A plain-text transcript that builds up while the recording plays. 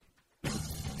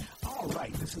All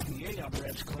right, this is the A. I'm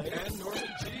Reg Clay. And Norman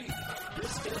G.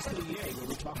 This is the A, where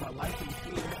we talk about life in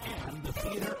theater and the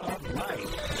theater of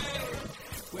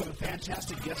life. We have a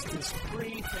fantastic guest this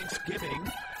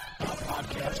pre-Thanksgiving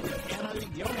podcast with Anna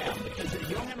Joham. Is it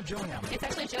Joham or Joham? It's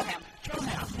actually Joham.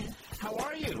 Joham. How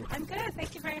are you? I'm good.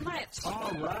 Thank you very much.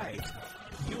 All right.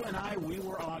 You and I, we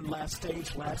were on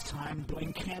stage last time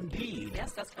doing Candide.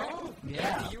 Yes, that's correct. Oh,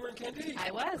 yeah. You were in Candide.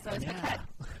 I was the cut.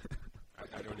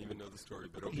 I don't even know the story,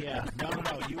 but okay. Yeah. No.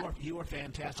 You were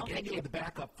fantastic. Oh, and you you. were the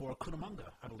backup for Cucamonga,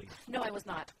 I believe. No, I was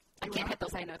not. I can't hit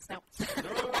those high notes, no.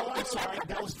 Oh, I'm sorry.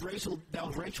 That was Rachel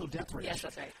Deathridge. Yes,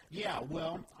 that's right. Yeah,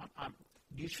 well,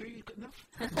 you sure you could enough?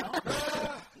 No?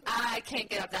 I can't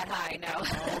get up that high, no.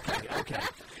 Oh, okay.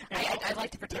 I'd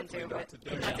like to pretend to, but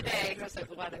not today, because of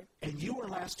the weather. And you were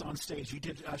last on stage. You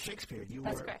did Shakespeare.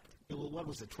 That's correct. What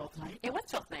was it, 12th night? It was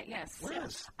 12th night, yes.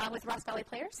 Yes. With Ross Valley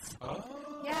Players. Oh.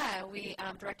 Yeah, we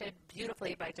directed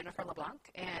beautifully by Jennifer LeBlanc.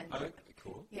 And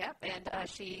cool. Yeah, and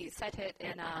she set it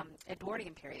in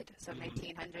Edwardian period, so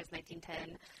 1900s,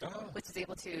 1910, which was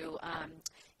able to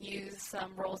use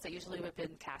some roles that usually would have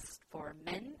been cast for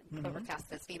men, but were cast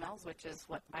as females, which is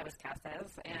what I was cast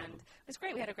as. And it was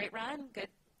great. We had a great run, good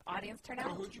audience turnout.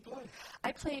 Oh, who'd you play?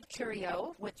 I played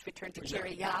Curio, which returned to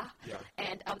Curia,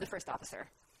 and I'm the first officer.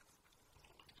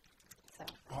 So.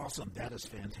 Awesome. That is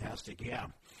fantastic, yeah.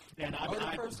 And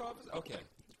the first officer? Okay.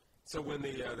 So when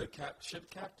the ship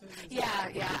captain?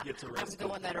 Yeah. Gets I'm arrested? the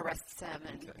one that arrests him,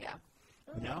 and yeah.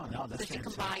 No, that's so she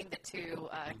combined the two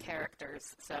characters,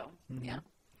 so, yeah.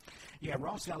 Yeah,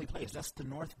 Ross Valley Place, that's the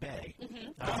North Bay.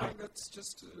 That's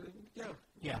just, yeah.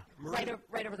 Yeah. Right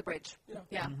over the bridge.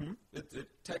 Yeah. It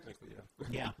technically, yeah.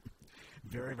 Yeah.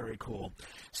 Very, very cool.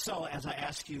 So, as I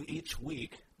ask you each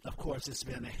week, of course, it's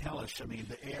been hellish. I mean,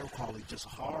 the air quality is just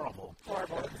horrible.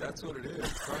 Horrible. That's what it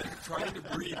is. Trying to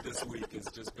breathe this week has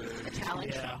just been a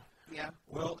challenge. Yeah.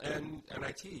 Well, and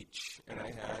I teach, and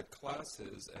I had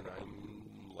classes, and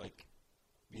I'm like,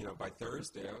 by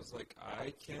Thursday, I was like,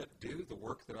 I can't do the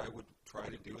work that I would try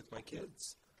to do with my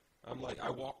kids. I'm like, I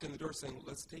walked in the door saying,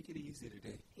 let's take it easy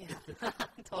today. Yeah,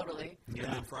 totally. Yeah.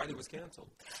 And then Friday was canceled.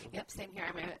 So. Yep, same here.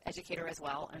 I'm an educator as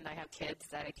well, and I have kids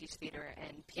that I teach theater,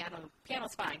 and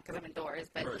piano's fine because I'm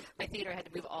indoors, but my theater had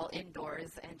to move all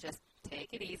indoors and just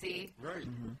take it easy. Right.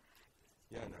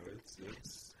 Yeah, no,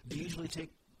 it's... Do you usually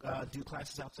do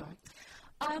classes outside?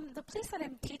 The place that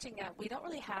I'm teaching at, we don't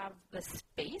really have the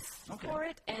space for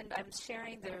it, and I'm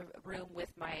sharing the room with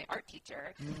my art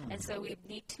teacher. And so we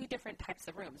need two different types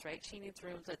of rooms, right? She needs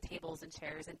rooms with tables and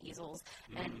chairs and easels,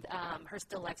 and her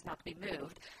still life's not to be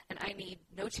moved. And I need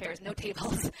no chairs, no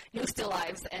tables, no still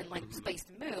lives, and space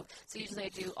to move. So usually I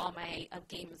do all my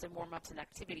games and warm-ups and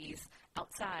activities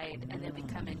outside, and then we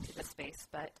come into the space.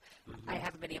 But I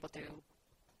haven't been able to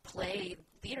play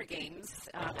theater games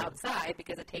outside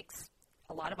because it takes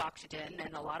a lot of oxygen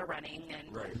and a lot of running,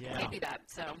 and can't do that.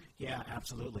 So yeah,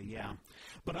 absolutely, yeah.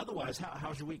 But otherwise,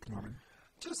 how's your week, Norman?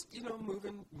 Just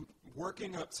moving,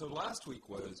 working up. So last week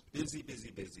was busy.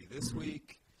 This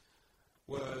week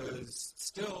was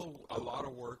still a lot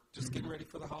of work, just getting ready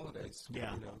for the holidays.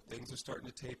 Yeah, things are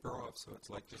starting to taper off, so it's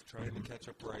like just trying to catch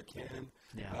up where I can.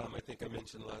 Yeah, I think I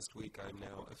mentioned last week I'm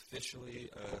now officially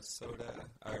a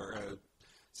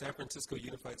San Francisco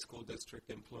Unified School District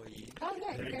employee. Oh,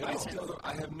 yeah.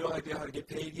 I have no idea how to get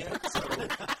paid yet, so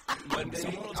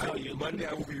Monday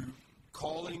I will be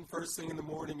calling first thing in the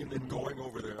morning and then going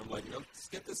over there. I'm like, let's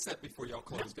get this set before y'all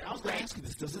close down. I was going to ask you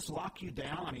this. Does this lock you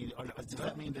down? I mean, does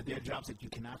that mean that there are jobs that you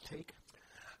cannot take?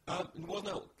 Well,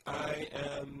 no. I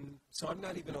am, so I'm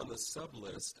not even on the sub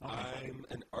list. Okay. I'm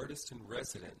an artist in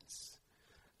residence.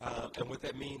 And what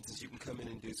that means is you can come in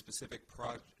and do specific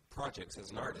projects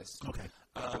as an artist. Okay.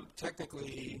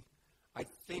 Technically, I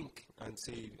think, and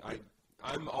see, I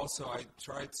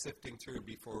tried sifting through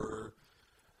before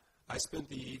I spent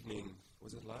the evening,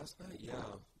 was it last night? Yeah.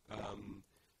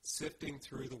 Sifting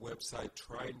through the website,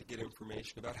 trying to get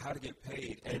information about how to get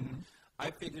paid. And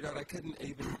I figured out I couldn't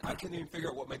even figure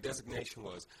out what my designation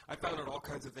was. I found out all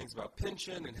kinds of things about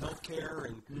pension and health care,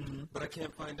 but I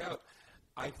can't find out.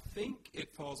 I think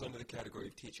it falls under the category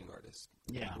of teaching artist,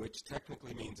 which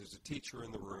technically means there's a teacher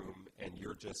in the room and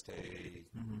you're just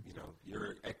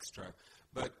you're extra.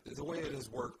 But the way it has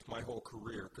worked my whole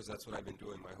career, because that's what I've been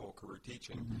doing my whole career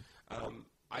teaching,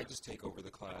 I just take over the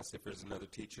class. If there's another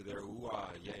teacher there,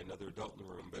 another adult in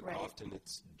the room, but often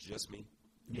it's just me.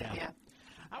 Yeah.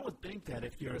 I would think that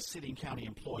if you're a city and county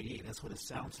employee, that's what it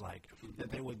sounds like, that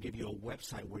they would give you a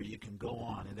website where you can go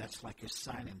on, and that's like your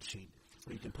sign-in sheet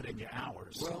where you can put in your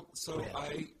hours. Well, so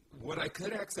what I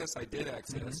could access, I did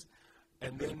access,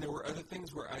 and then there were other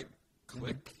things where I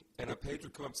click and a page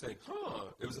would come up saying,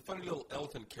 it was a funny little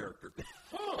elephant character.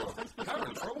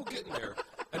 Having trouble getting there.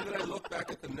 And then I look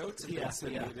back at the notes and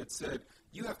it said,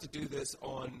 you have to do this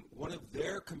on one of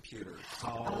their computers.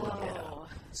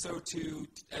 So to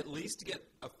at least get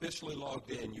officially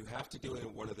logged in, you have to do it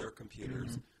on one of their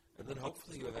computers. And then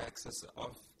hopefully you have access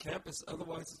off campus.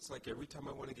 Otherwise, it's like every time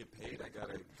I want to get paid, I got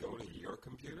to go to your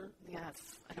computer. Yeah,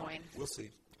 it's annoying. We'll see.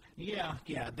 Yeah.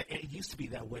 It used to be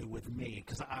that way with me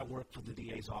because I worked for the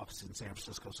DA's office in San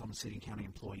Francisco, so I'm a city and county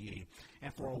employee.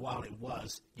 And for a while it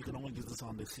was, you can only do this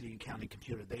on the city and county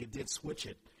computer. They did switch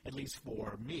it, at least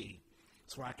for me,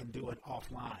 so I can do it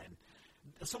offline.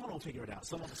 Someone will figure it out.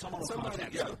 Someone will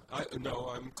contact you.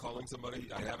 I'm calling somebody.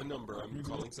 I have a number. I'm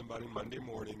calling somebody Monday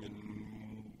morning,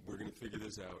 and we're going to figure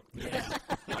this out. Yeah.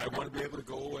 I want to be able to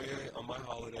go away on my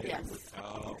holiday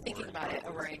without thinking about it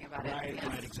or worrying about it.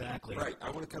 Right, exactly. Right. I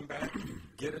want to come back,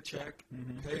 get a check,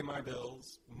 pay my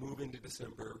bills, move into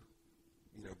December,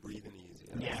 breathing easy.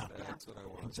 That's what I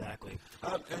want. Exactly.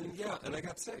 And I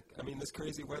got sick. I mean, this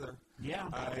crazy weather. Yeah.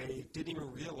 I didn't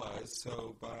even realize.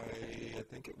 So by, I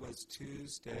think it was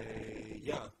Tuesday.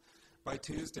 Yeah. By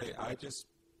Tuesday, I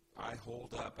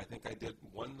holed up. I think I did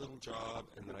one little job,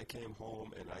 and then I came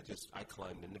home, and I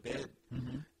climbed into bed,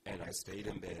 and I stayed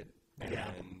in bed.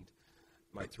 And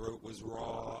my throat was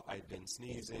raw. I'd been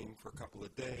sneezing for a couple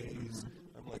of days.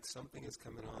 I'm like, something is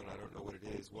coming on. I don't know what it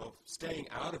is. Well, staying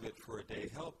out of it for a day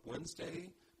helped. Wednesday,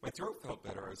 my throat felt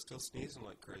better. I was still sneezing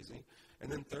like crazy.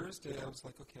 And then Thursday, I was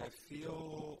like, okay, I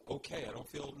feel okay. I don't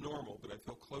feel normal, but I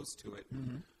feel close to it.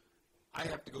 I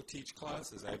have to go teach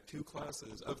classes. I have 2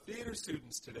 classes of theater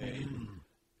students today.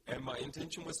 And my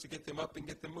intention was to get them up and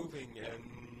get them moving.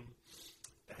 And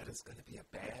that is going to be a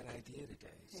bad idea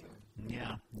today. So.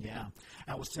 Yeah.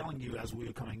 I was telling you as we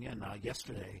were coming in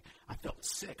yesterday, I felt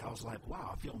sick. I was like,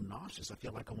 wow, I feel nauseous. I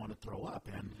feel like I want to throw up.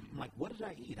 And I'm like, what did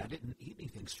I eat? I didn't eat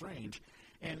anything strange.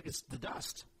 And it's the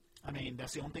dust. I mean,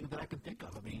 that's the only thing that I can think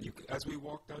of. I mean, as we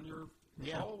walked down your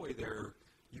hallway there,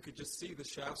 you could just see the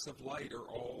shafts of light are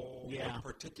all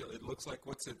particulate. It looks like,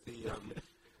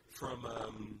 from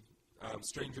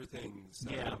Stranger Things,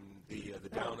 the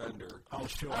Down Under. Oh,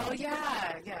 sure. Oh,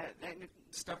 yeah.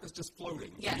 Stuff is just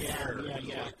floating. Yes. In the air.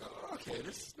 Yeah. Like, okay,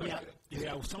 this is not good.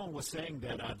 Yeah, well, someone was saying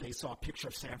that they saw a picture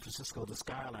of San Francisco, the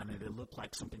skyline, and it looked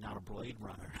like something out of Blade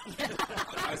Runner.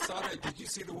 I saw that. Did you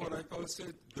see the one I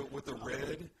posted with the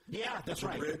red? Yeah, that's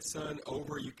right. The red sun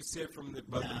over. You could see it from the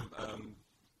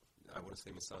I want to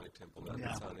say Masonic Temple, not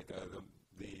Masonic.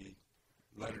 The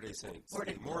Latter-day Saints.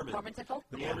 Mormon Temple?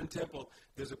 The Mormon Temple.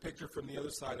 There's a picture from the other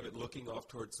side of it looking off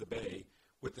towards the bay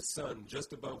with the sun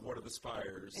just above one of the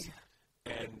spires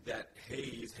and that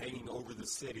haze hanging over the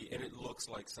city, and it looks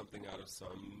like something out of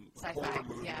some horror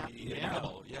movie in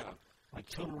hell. Yeah. Like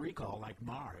Total Recall, like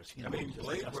Mars. I mean,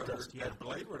 Blade Runner, that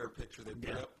Blade Runner picture they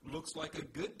put up looks like a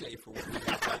good day for women.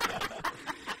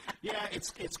 Yeah,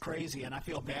 it's crazy, and I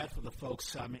feel bad for the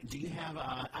folks. I mean, do you have?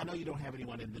 I know you don't have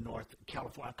anyone in the North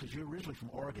California because you're originally from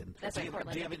Oregon. That's right,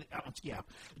 Portland. Do you have any,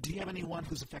 Do you have anyone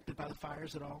who's affected by the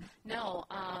fires at all? No.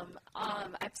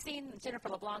 I've seen Jennifer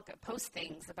LeBlanc post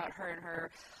things about her and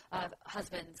her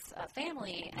husband's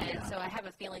family, and so I have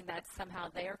a feeling that somehow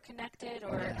they're connected.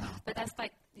 But that's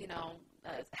like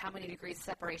how many degrees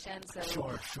separation? So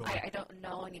sure. I don't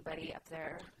know anybody up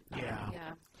there.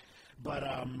 But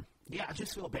I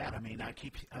just feel bad. I mean, I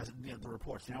keep the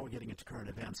reports. Now we're getting into current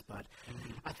events, but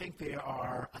I think there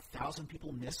are 1,000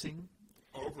 people missing,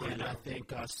 I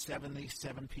think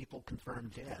 77 people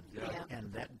confirmed dead.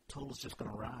 And that total is just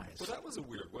going to rise. Well, that was a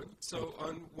weird one. So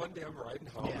on one day I'm riding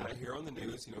home, and I hear on the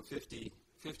news, 50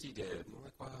 dead. And I'm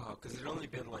like, wow, because it had only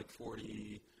been like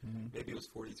 40, maybe it was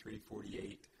 43,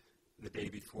 48 the day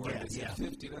before. And they said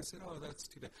 50, and I said, oh, that's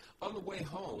too bad. On the way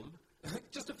home,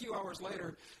 just a few hours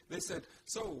later, they said,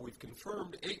 so we've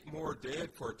confirmed 8 more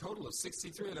dead for a total of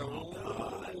 63. And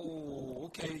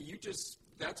okay,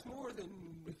 that's more than...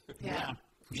 Yeah.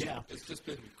 It's just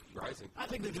been rising. I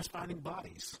think they're just finding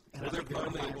bodies. Well, they're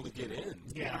finally able to get in.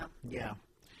 Yeah.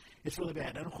 It's really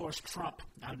bad. And, of course, Trump,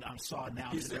 I saw now.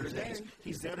 He's there today.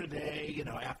 He's there today,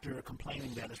 after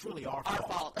complaining that it's really our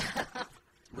fault.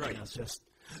 Right. It's just...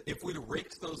 If we'd have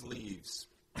raked those leaves...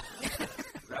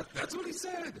 That's what he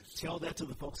said. Tell that to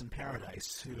the folks in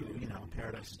Paradise who,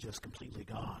 Paradise is just completely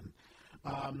gone.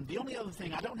 The only other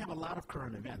thing, I don't have a lot of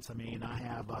current events. I mean, I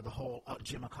have the whole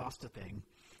Jim Acosta thing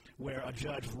where a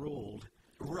judge ruled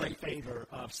in favor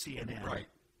of CNN. Right.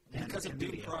 Because of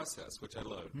due process, which I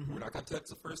love. We're not going to touch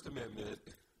the First Amendment.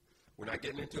 We're not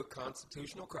getting into a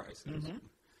constitutional crisis.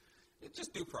 It's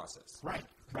just due process. Right,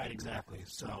 exactly.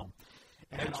 So...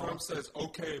 And Trump says,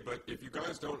 okay, but if you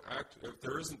guys don't act, if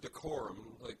there isn't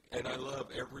decorum, like, and I love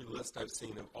every list I've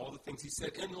seen of all the things he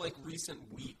said in, like, recent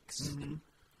weeks. Mm-hmm.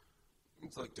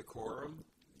 It's like decorum.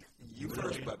 You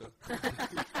first, Bubba.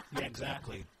 Yeah,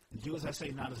 exactly. Do as I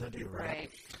say, not as I do, right?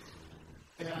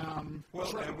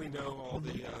 Well, and we know all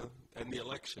the and the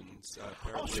elections.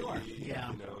 Apparently, sure.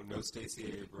 Yeah. You know, no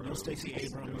Stacey Abrams. No Stacey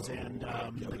Abrams and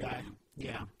the guy.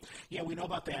 Yeah, we know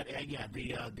about that.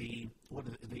 The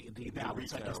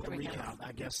ballots. I guess the recount.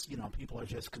 I guess people are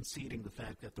just conceding the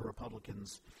fact that the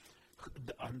Republicans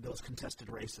on those contested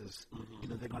races,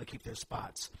 they're going to keep their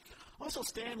spots. Also,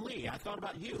 Stan Lee. I thought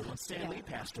about you when Stan Lee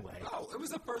passed away. Oh, it was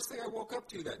the first thing I woke up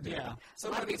to that day. Yeah.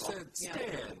 Somebody said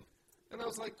Stan, and I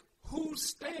was like, "Who's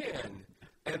Stan?"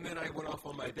 And then I went off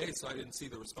on my day, so I didn't see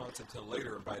the response until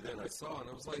later. And by then I saw, and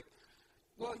I was like,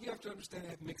 well, you have to understand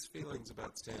I have mixed feelings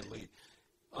about Stan Lee.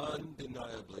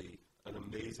 Undeniably an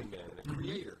amazing man and a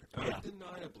creator.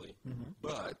 Undeniably. Mm-hmm.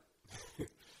 But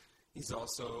he's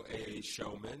also a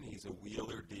showman. He's a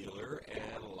wheeler dealer,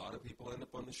 and a lot of people end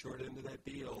up on the short end of that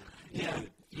deal.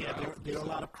 There are a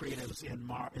lot of creatives in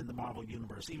the Marvel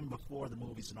universe, even before the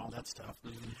movies and all that stuff.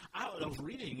 Mm-hmm. I was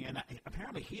reading, and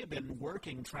apparently he had been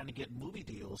working trying to get movie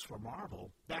deals for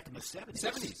Marvel back in the 70s.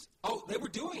 70s. Oh, they were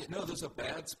doing it. No, there's a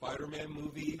bad Spider-Man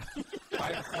movie.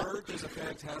 I heard there's a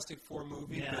Fantastic Four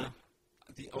movie. Yeah.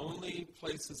 But the only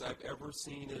places I've ever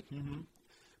seen it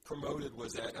promoted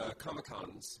was at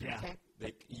Comic-Cons. Yeah. Okay.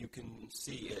 You can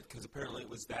see it because apparently it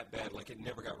was that bad, like it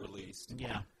never got released.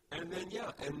 Yeah. And then,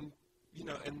 and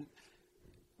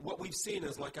what we've seen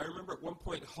is, like, I remember at one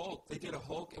point Hulk, they did a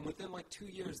Hulk, and within, like, 2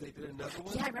 years they did another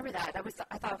one. Yeah, I remember that. I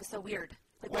thought it was so weird.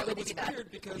 Like, well, why would it was they do that? weird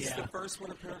because the first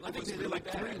one apparently was they really did like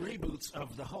bad. 3 reboots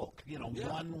of the Hulk.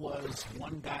 One was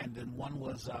one guy, and then one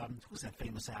was who's that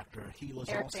famous actor? He was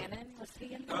Eric also Bannon, was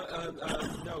he in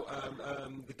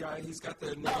the guy, he's got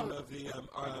the name of the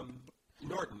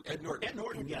Norton, Ed Norton. Ed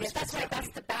Norton, yes. Yes, that's right. That's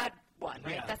the bad one,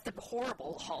 right? Yeah. That's the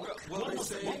horrible Hulk. Well, one was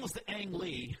the Ang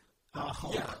Lee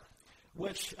Hulk. Yeah.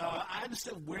 Which I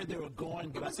understood where they were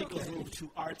going, but I think it was a little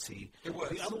too artsy. It was.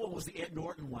 The other one was the Ed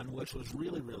Norton one, which was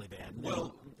really, really bad.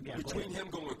 Well, between him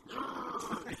going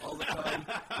all the time,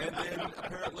 and then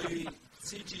apparently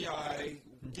CGI,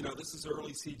 this is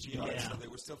early CGI, so they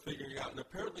were still figuring it out. And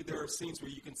apparently there are scenes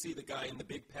where you can see the guy in the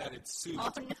big padded suit.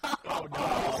 Oh, no. Oh, no.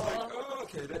 I was like,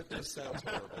 okay, that just sounds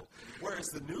horrible. Whereas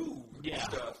the new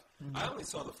stuff, I only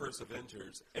saw the first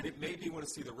Avengers, and it made me want to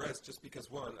see the rest just because,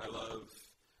 one, I love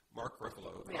Mark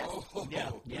Ruffalo.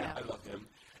 Yes. I love him.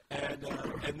 And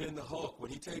then the Hulk, when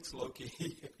he takes Loki,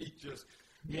 he just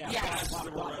passes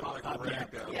him around like a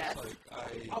rag down. Yes.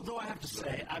 Although I have to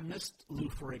say, I missed Lou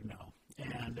Ferrigno.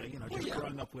 And,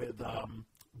 growing up with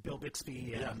Bill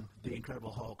Bixby and The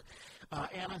Incredible Hulk.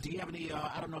 Anna, do you have any,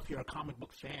 I don't know if you're a comic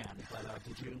book fan, but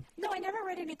did you? No, I never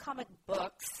read any comic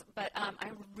books, but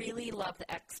I really love the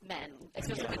X-Men,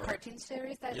 especially the cartoon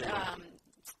series that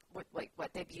what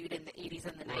debuted in the 80s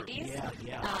and the 90s.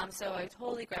 Yeah. So I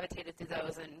totally gravitated to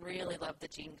those and really loved the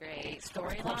Jean Grey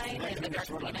storyline and the Dark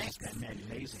Phoenix.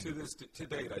 Amazing. To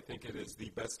date, I think it is the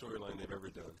best storyline they've ever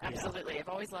done. Absolutely. I've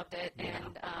always loved it. Yeah.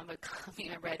 And I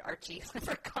read Archie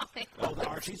for comic books. Oh, the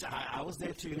Archies. I was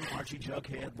there too. Archie,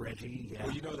 Jughead, Reggie. Yeah.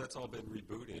 Well, that's all been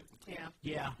rebooted.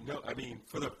 Yeah. No, I mean,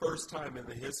 for the first time in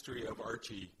the history of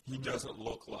Archie, he doesn't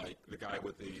look like the guy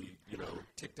with the,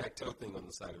 tic-tac-toe thing on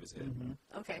the side of his head. Mm-hmm.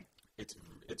 Okay.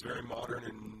 It's very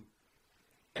modern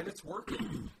and it's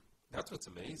working. That's what's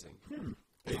amazing.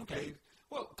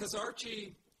 Because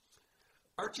Archie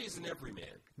is an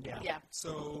everyman. Yeah.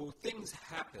 So things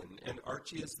happen, and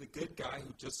Archie is the good guy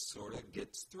who just sort of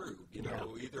gets through.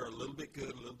 Either a little bit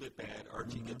good, a little bit bad.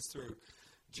 Archie gets through.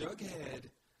 Jughead,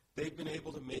 they've been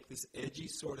able to make this edgy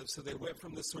sort of. So they went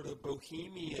from this sort of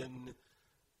bohemian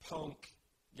punk,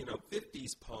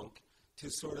 50s punk, to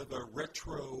sort of a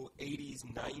retro 80s,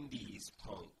 90s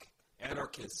punk,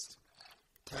 anarchist,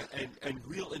 and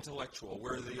real intellectual,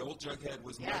 where the old Jughead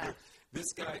was never.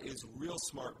 This guy is real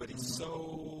smart, but he's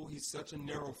such a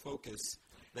narrow focus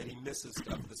that he misses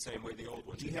stuff the same way the old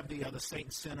one did. Do you have the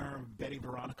Saint Sinner, Betty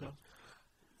Veronica?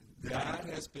 That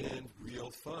has been real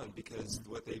fun because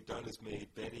what they've done is made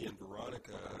Betty and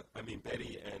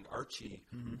Archie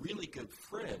really good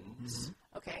friends.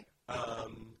 Okay.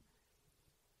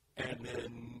 And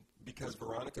then, because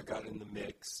Veronica got in the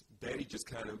mix, Betty just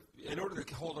kind of, in order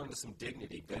to hold on to some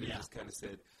dignity, Betty just kind of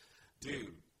said,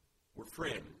 dude, we're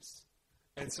friends.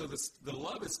 And so the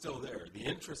love is still there. The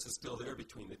interest is still there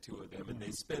between the two of them, and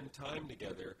they spend time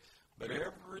together. But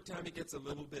every time it gets a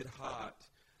little bit hot,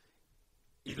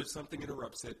 either something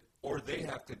interrupts it, or they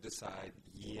have to decide,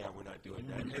 yeah, we're not doing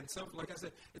that. And some, like I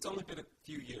said, it's only been a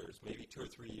few years, maybe 2 or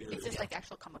 3 years. Is this like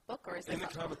actual comic book, or is it in the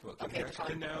comic book? Okay,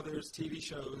 and now there's TV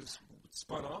shows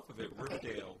spun off of it.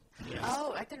 Riverdale. Yes.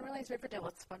 Oh, I didn't realize Riverdale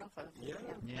was spun off of. Yeah.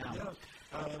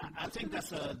 I think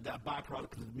that's a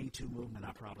byproduct of the Me Too movement.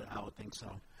 I would think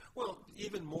so. Well,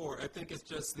 even more, I think it's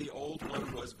just the old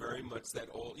one was very much that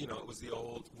old, it was the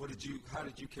old, how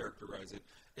did you characterize it?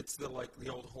 It's the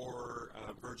old horror,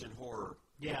 virgin horror.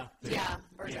 Yeah.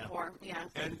 Virgin horror, yeah.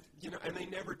 And, and they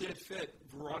never did fit.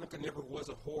 Veronica never was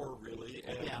a whore, really,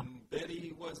 and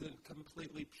Betty wasn't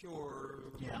completely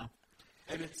pure. Yeah.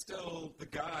 And it's still the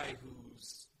guy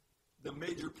who's the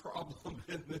major problem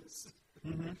in this.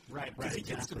 Mm-hmm. Right. He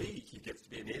gets to be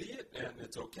an idiot, and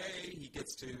it's okay. He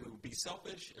gets to be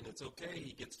selfish, and it's okay.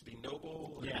 He gets to be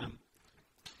noble. And,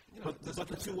 but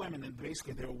the two women, and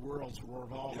basically their worlds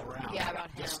revolve around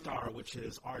the star, which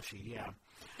is Archie. Yeah.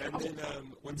 And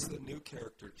then what's the new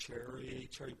character?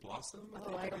 Cherry Blossom.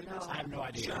 I don't know. I have no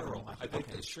idea. Cheryl. I think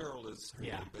Cheryl is her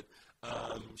name, but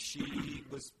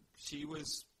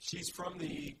she's from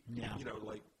the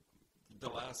like the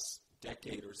last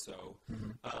decade or so.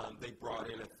 Mm-hmm. They brought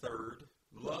in a third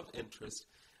love interest,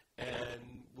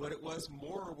 and what it was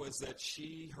that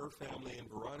her family and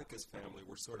Veronica's family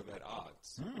were sort of at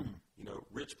odds.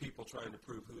 Rich people trying to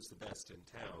prove who's the best in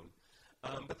town.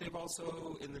 But they've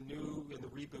also, in the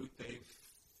reboot, they've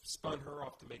spun her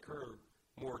off to make her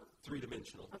more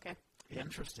three-dimensional. Okay.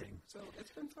 Interesting. So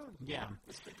it's been fun. Yeah.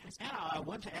 And I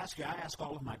want to ask you, I ask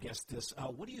all of my guests this,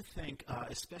 what do you think,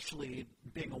 especially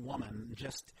being a woman,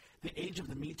 just the age of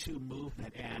the Me Too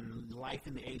movement and life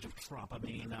in the age of Trump? I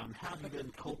mean, how have you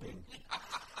been coping?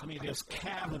 I mean, there's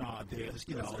Kavanaugh, there's,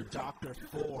 Dr.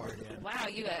 Ford. And wow,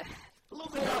 you a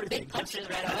little bit of everything. Big punches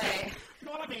right away. You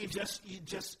know what I mean?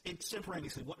 Just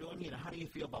extemporaneously, how do you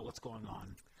feel about what's going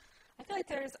on? I feel like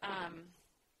there's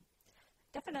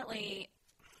definitely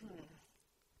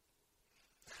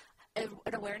an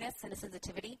awareness and a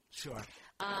sensitivity. Sure.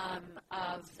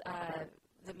 Of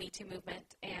the Me Too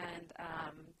movement, and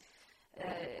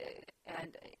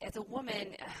as a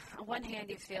woman, on one hand,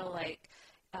 you feel like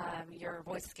your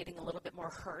voice is getting a little bit more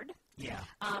heard. Yeah.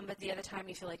 But the other time,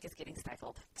 you feel like it's getting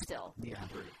stifled still. Yeah.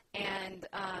 And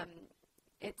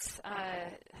it's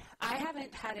I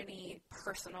haven't had any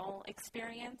personal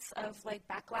experience of like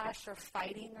backlash or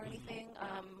fighting or anything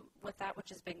with that, which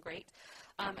has been great.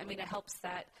 It helps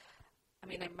that.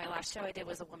 My last show I did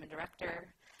was a woman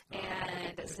director,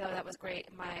 and so that was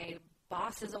great. My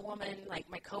boss is a woman, like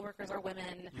my coworkers are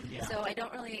women, so I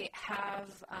don't really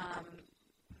have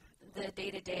the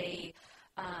day-to-day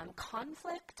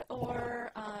conflict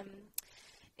or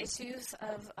issues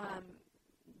of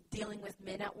dealing with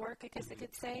men at work, I guess I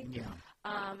could say. Yeah.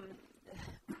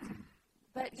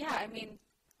 But yeah,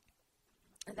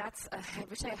 that's. I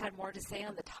wish I had more to say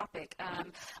on the topic.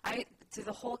 Through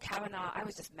the whole Kavanaugh, I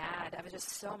was just mad. I was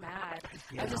just so mad.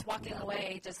 I was just walking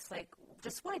away, just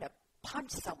wanting to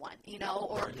punch someone,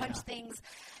 or punch things.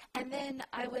 And then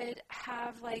I would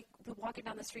have be walking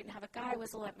down the street and have a guy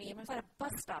whistle at me. I was at a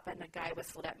bus stop and a guy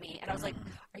whistled at me, and I was like,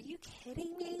 "Are you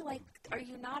kidding me? Are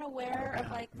you not aware of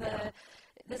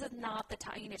This is not the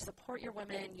time. You need to support your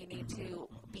women. You need to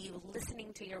be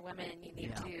listening to your women. You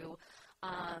need to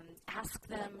ask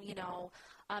them,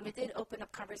 it did open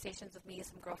up conversations with me and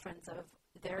some girlfriends of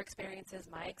their experiences,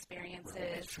 my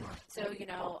experiences. Sure. So,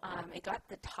 it got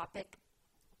the topic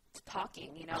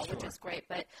talking, which is great.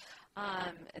 But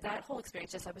that whole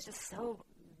experience, I was just so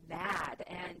mad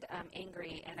and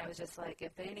angry, and I was just like,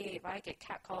 if I get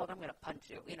catcalled, I'm going to punch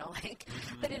you,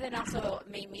 But it then also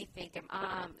made me think,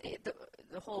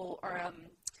 the whole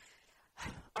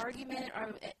argument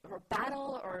or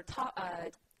battle or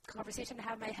conversation to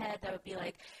have in my head that would be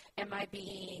like, am I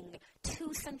being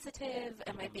too sensitive?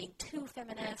 Am I being too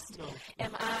feminist? No.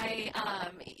 Am I,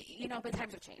 but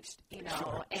times have changed,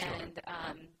 and,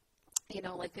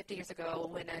 50 years ago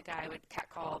when a guy would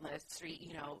catcall on the street,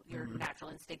 your natural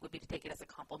instinct would be to take it as a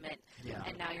compliment. Yeah.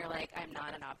 And now you're like, I'm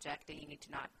not an object, and you need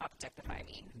to not objectify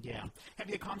me. Yeah. Have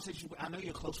you had a conversation? I know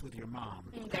you're close with your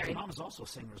mom. Your mom is also a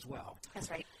singer as well. That's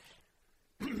right.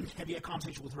 Have you had a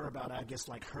conversation with her about,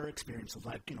 her experience of,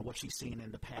 what she's seen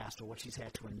in the past or what she's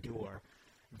had to endure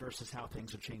versus how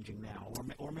things are changing now,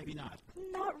 or maybe not?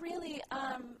 Not really.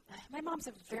 My mom's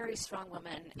a very strong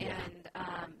woman and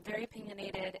very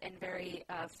opinionated and very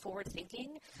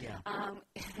forward-thinking. Yeah.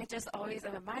 I just always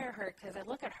admire her because I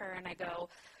look at her and I go,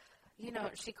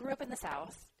 she grew up in the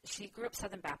South. She grew up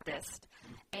Southern Baptist,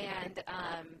 and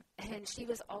she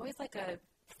was always like a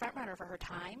front runner for her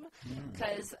time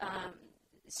because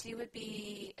she would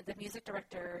be the music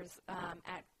directors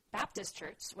at Baptist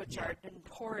church, which are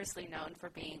notoriously known for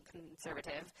being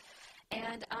conservative.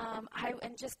 And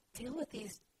and just deal with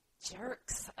these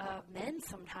jerks of men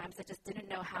sometimes that just didn't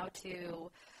know how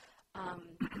to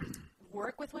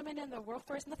work with women in the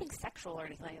workforce. Nothing sexual or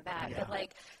anything like that. But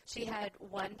like she had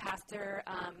one pastor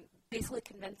basically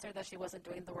convince her that she wasn't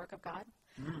doing the work of God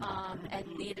and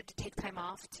needed to take time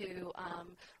off to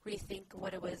rethink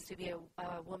what it was to be a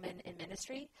woman in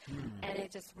ministry. And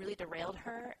it just really derailed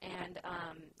her. And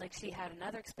like she had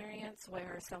another experience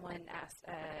where someone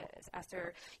asked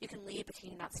her, you can lead, but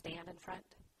can you not stand in front?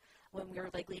 When we were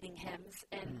like leading hymns.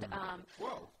 And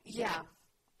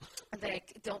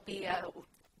like don't be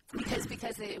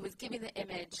because it was giving the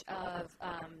image of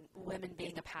women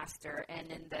being a pastor, and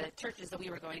in the churches that we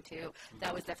were going to,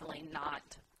 that was definitely not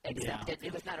accepted.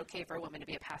 It was not okay for a woman to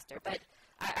be a pastor. But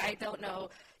I don't know.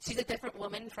 She's a different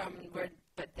woman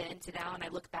but then to now, and I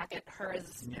look back at her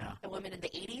as a woman in the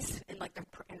 80s, in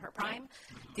her prime,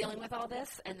 dealing with all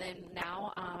this, and then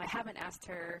now I haven't asked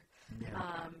her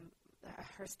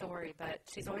her story, but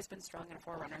she's always been strong and a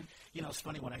forerunner. You know, it's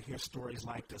funny when I hear stories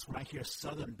like this, when I hear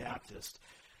Southern Baptist.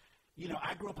 You know,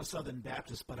 I grew up a Southern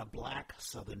Baptist, but a black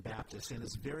Southern Baptist, and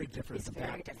it's very different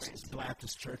than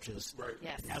Baptist churches,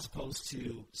 as opposed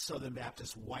to Southern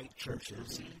Baptist white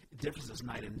churches. The difference is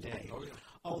night and day. Oh, yeah.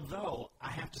 Although,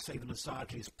 I have to say the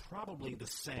misogyny is probably the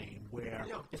same, where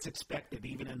it's expected,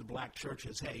 even in the black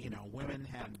churches, hey, you know, women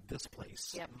have this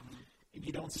place. Yep.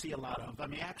 You don't see a lot of, I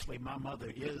mean, actually, my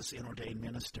mother is an ordained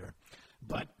minister,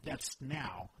 but that's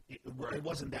now. It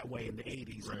wasn't that way in the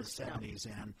 80s and the 70s,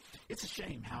 and it's a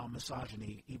shame how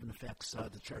misogyny even affects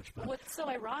the church. But what's so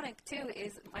ironic, too,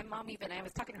 is my mom I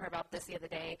was talking to her about this the other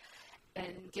day,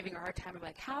 and giving her a hard time. I'm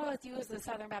like, how you as a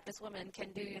Southern Baptist woman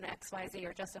can do X, Y, Z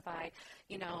or justify,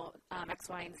 X,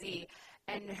 Y, and Z.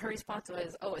 And her response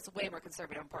was, oh, it's way more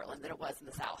conservative in Portland than it was in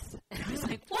the South. And I was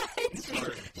like, what?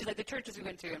 She's like, the churches we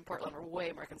went to in Portland were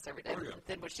way more conservative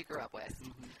than what she grew up with.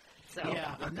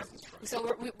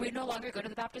 So we no longer go to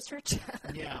the Baptist church?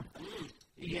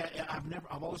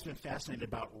 I've always been fascinated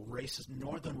about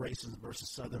northern racism versus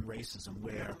southern racism,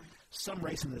 where some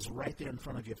racism is right there in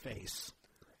front of your face,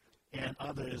 and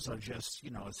others are just,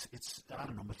 it's I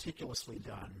don't know, meticulously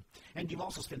done. And you've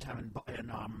also spent time in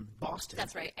Boston.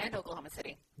 That's right, and Oklahoma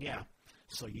City. Yeah.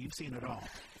 So you've seen it all.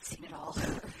 Seen it all.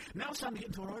 Now it's time to get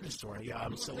into an origin story.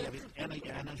 So we have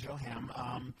Anna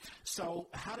Joham. So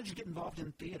how did you get involved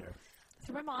in theater?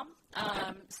 Through my mom.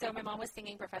 So my mom was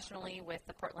singing professionally with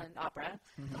the Portland Opera.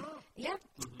 Yeah.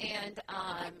 And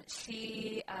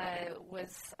she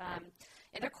was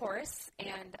in a chorus,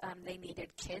 and they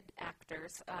needed kid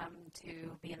actors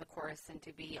to be in the chorus and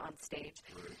to be on stage.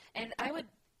 And I would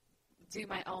do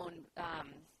my own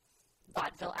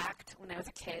vaudeville act when I was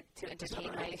a kid to entertain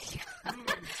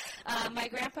my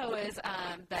grandpa was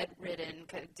bedridden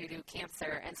due to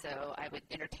cancer, and so I would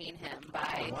entertain him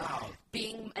by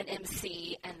being an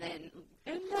MC, and then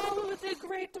the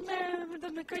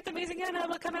great amazing Anna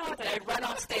would come out, and I'd run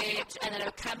off stage, and then I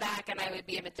would come back and I would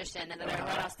be a magician, and then I'd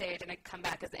run off stage and I'd come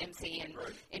back as the MC and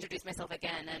introduce myself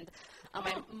again. And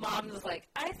my mom was like,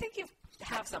 I think you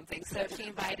have something, so she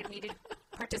invited me to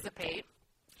participate.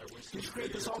 I'm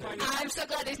so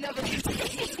glad there's no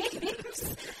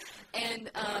videotapes.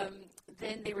 And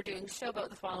then they were doing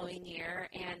Showboat the following year,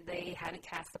 and they hadn't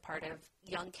cast the part of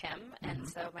young Kim, and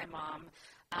so my mom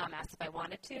asked if I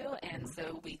wanted to, and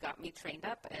so we got me trained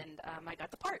up, and I got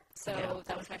the part. So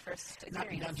that was my first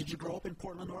experience. Now, did you grow up in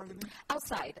Portland, Oregon?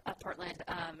 Outside of Portland,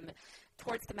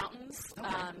 towards the mountains,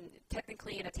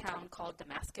 technically in a town called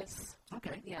Damascus.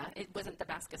 Okay. Yeah, it wasn't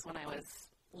Damascus when I was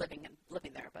living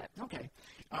there, but okay.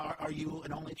 Are you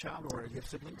an only child, or do you have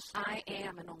siblings? I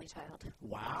am an only child.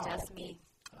 Wow. Just me.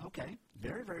 Okay.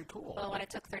 Very, very cool. Well, when it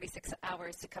took 36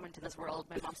 hours to come into this world,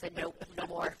 my mom said, nope, no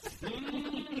more.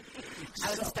 I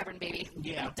was a stubborn baby.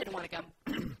 Yeah. Didn't want to come.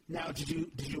 Now, did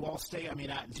you all stay? I mean,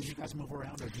 did you guys move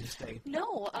around, or did you stay?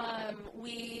 No.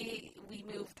 We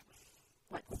moved,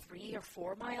 3 or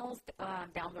 4 miles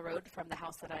down the road from the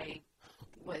house that I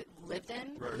lived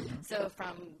in. Right. So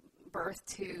from birth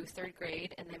to 3rd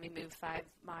grade, and then we moved 5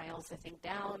 miles, I think,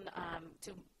 down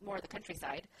to more of the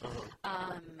countryside.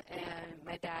 And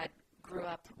my dad grew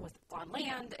up on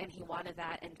land, and he wanted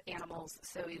that and animals,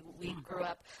 so we grew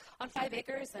up on 5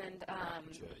 acres, and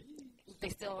they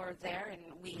still are there. And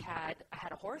I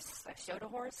had a horse. I showed a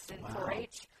horse in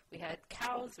 4-H. We had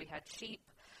cows. We had sheep.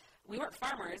 We weren't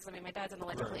farmers. I mean, my dad's an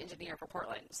electrical engineer for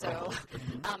Portland, so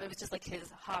it was just like his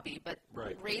hobby. But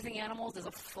raising animals is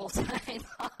a full-time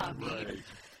hobby.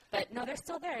 But no, they're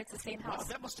still there. It's the same house. Wow,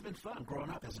 that must have been fun growing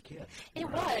up as a kid. It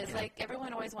was. Yeah. Like,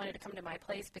 everyone always wanted to come to my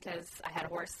place because I had a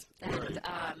horse. And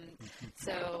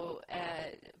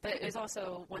but it was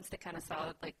also once they kind of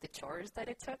saw, like, the chores that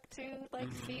it took to,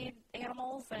 like, feed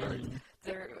animals. And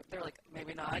they're like,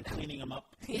 maybe not. And cleaning them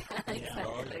up. Yeah,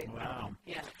 exactly. Wow.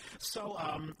 Yeah. So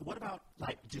what about,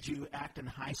 like, did you act in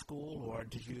high school or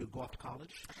did you go off to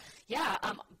college? Yeah,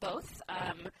 both.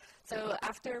 So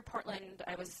after Portland,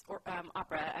 I was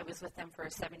opera. I was with them for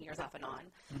 7 years off and on.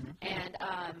 And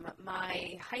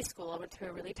my high school, I went to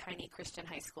a really tiny Christian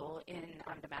high school in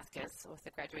Damascus with a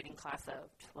graduating class of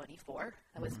 24.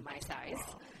 That was my size.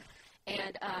 Wow.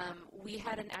 And we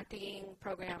had an acting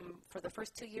program for the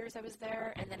first 2 years I was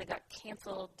there, and then it got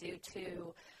canceled due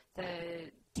to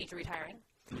the teacher retiring.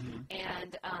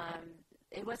 And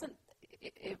it wasn't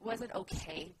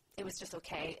okay. It was just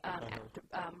okay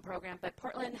program. But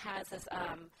Portland has this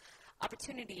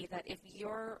opportunity that if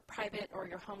your private or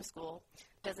your home school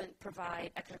doesn't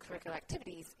provide extracurricular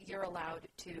activities, you're allowed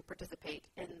to participate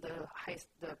in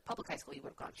the public high school you would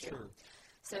have gone to. Sure.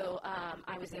 So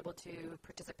I was able to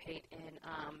participate in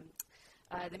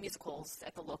the musicals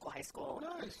at the local high school.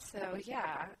 Nice. So,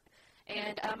 yeah.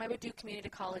 And I would do community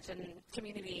college and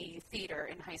community theater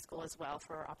in high school as well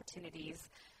for opportunities.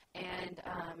 And,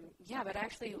 but I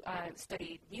actually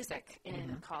studied music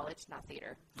in college, not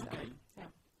theater. So, yeah.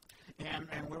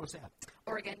 And where was that?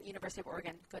 Oregon, University of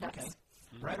Oregon. Go Ducks. Okay.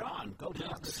 Right on. Go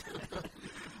Ducks.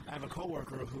 I have a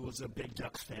coworker who was a big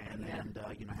Ducks fan and,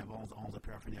 have all the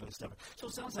paraphernalia stuff. So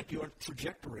it sounds like your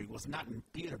trajectory was not in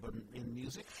theater but in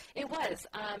music? It was.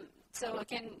 So,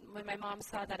 again, when my mom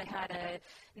saw that I had a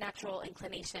natural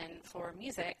inclination for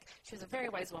music, she was a very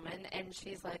wise woman, and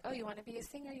she's like, oh, you want to be a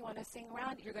singer? You want to sing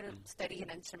around? You're going to study an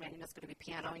instrument, and it's going to be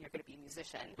piano, and you're going to be a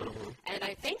musician. And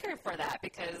I thank her for that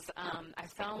because I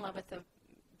fell in love with the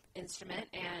instrument,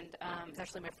 and it was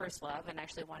actually my first love, and I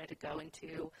actually wanted to go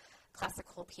into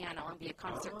classical piano and be a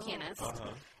concert pianist.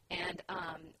 And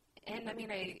I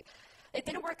mean, it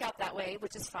didn't work out that way,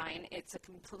 which is fine. It's a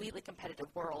completely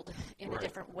competitive world in a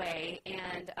different way.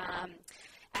 And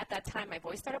at that time, my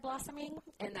voice started blossoming,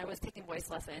 and I was taking voice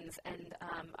lessons, and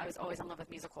I was always in love with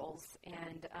musicals.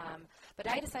 And but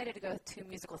I decided to go to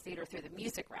musical theater through the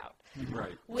music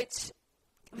route, which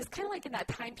was kind of like in that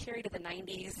time period of the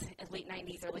 90s, late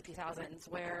 90s, early 2000s,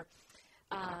 where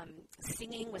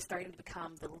singing was starting to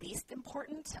become the least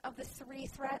important of the three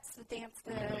threats, the dance,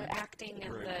 the acting,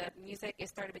 and the music. It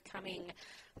started becoming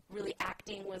really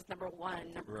acting was number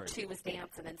one, number two was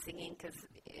dance, and then singing because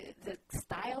the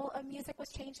style of music was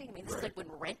changing. I mean, this is like when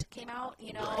Rent came out,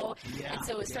 you know, and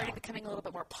so it started becoming a little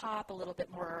bit more pop, a little bit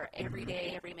more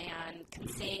everyday, every man can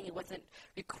sing. It wasn't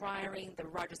requiring the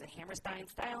Rodgers and Hammerstein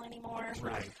style anymore.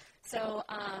 So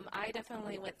I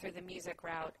definitely went through the music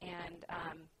route, and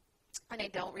I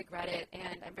don't regret it,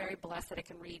 and I'm very blessed that I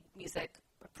can read music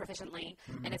proficiently,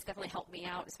 and it's definitely helped me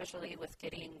out, especially with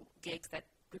getting gigs that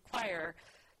require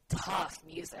tough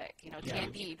music. You know,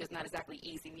 Candide is not exactly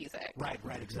easy music. Right,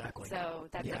 exactly. So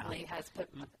that definitely has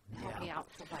helped me out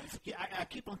sometimes. Yeah, I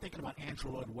keep on thinking about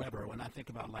Andrew Lloyd Webber when I think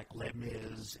about, like, Les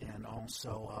Mis and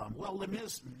also, Les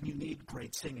Mis, you need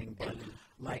great singing, but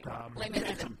like... Les Mis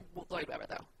isn't Lloyd Webber,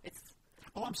 though.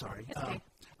 Oh, I'm sorry.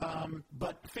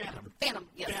 But Phantom. Phantom,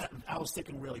 yes. Phantom, I was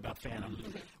thinking really about Phantom,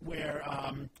 where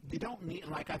you don't need,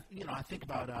 like, I think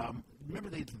about, remember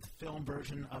they did the film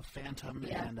version of Phantom,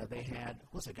 and they had,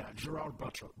 what's it got, Gerard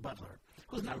Butler,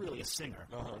 who's not really a singer,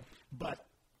 but,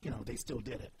 they still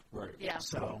did it. Right. Yeah.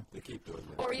 So they keep doing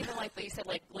that. Or even like you said,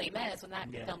 like Les Mis, when that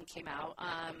film came out,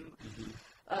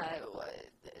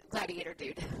 Gladiator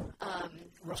dude.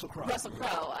 Russell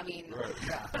Crowe. I mean,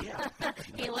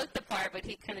 he looked the part, but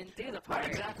he couldn't do the part.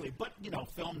 Right, exactly. But,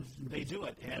 films, they do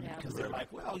it. And because they're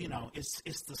like, well,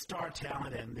 it's the star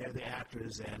talent and they're the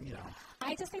actors and,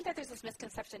 I just think that there's this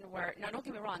misconception where, now don't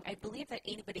get me wrong, I believe that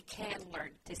anybody can learn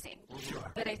to sing.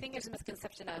 Sure. But I think there's a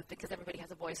misconception of, because everybody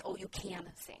has a voice, you can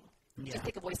sing. Yeah. Just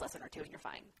take a voice lesson or two and you're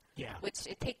fine. Yeah. Which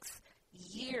it takes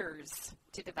years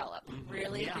to develop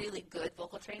really good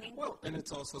vocal training. Well, and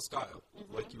it's also style,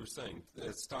 like you were saying.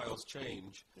 Styles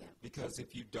change because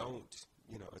if you don't,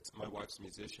 it's my wife's a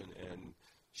musician and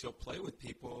she'll play with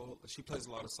people. She plays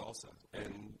a lot of salsa,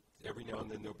 and every now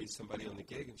and then there'll be somebody on the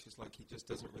gig, and she's like, he just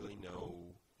doesn't really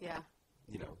know. Yeah.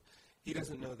 He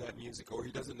doesn't know that music, or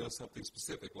he doesn't know something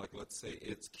specific. Like, let's say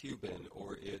it's Cuban,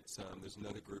 or it's there's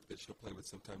another group that she'll play with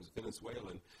sometimes,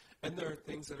 Venezuelan. And there are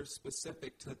things that are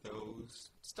specific to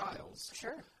those styles.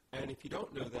 Sure. And if you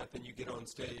don't know that, then you get on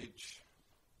stage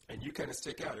and you kind of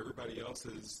stick out. Everybody else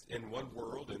is in one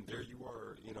world, and there you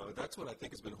are. That's what I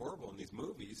think has been horrible in these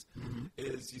movies,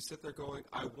 is you sit there going,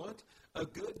 I want a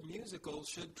good musical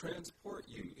should transport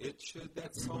you.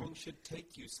 That song should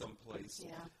take you someplace.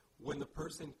 Yeah. When the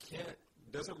person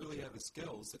doesn't really have the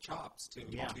skills, the chops to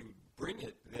bring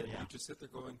it, then you just sit there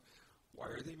going, why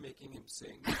are they making him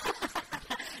sing?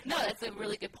 No, that's a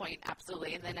really good point,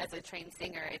 absolutely. And then as a trained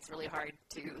singer, it's really hard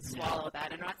to swallow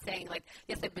that. I'm not saying,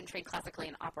 yes, I've been trained classically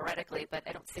and operatically, but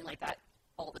I don't sing like that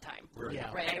all the time. Right.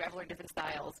 Yeah. Right? I've learned different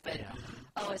styles, but,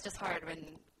 it's just hard when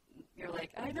you're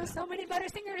like, I know so many better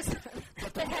singers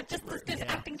that have just as good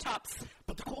acting chops.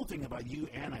 But the cool thing about you,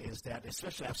 Anna, is that,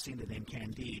 especially I've seen it in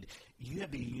Candide, you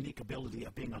have the unique ability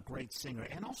of being a great singer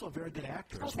and also a very good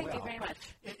actor as well. Thank you very much.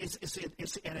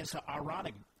 It's an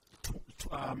ironic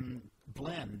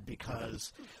blend,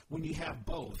 because when you have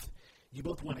both, you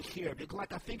both want to hear it.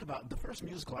 Like, I think about the first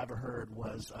musical I ever heard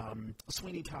was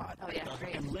Sweeney Todd. Oh, yeah,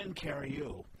 great. And Lynn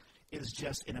Carriou is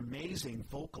just an amazing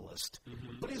vocalist,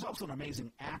 but he's also an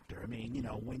amazing actor. I mean,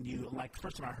 when you, like, the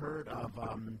first time I heard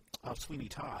of Sweeney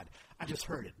Todd, I just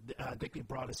heard it. They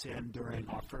brought us in during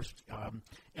our first,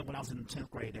 and when I was in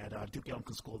 10th grade at Duke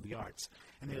Ellington School of the Arts,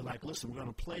 and they were like, listen, we're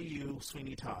going to play you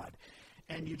Sweeney Todd.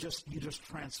 And you just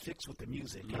transfix with the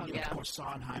music. And, of course,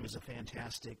 Sondheim is a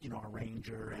fantastic,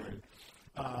 arranger,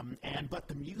 and but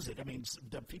the music, I mean,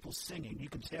 the people singing, you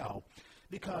can tell,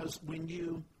 because when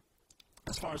you,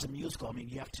 as far as a musical, I mean,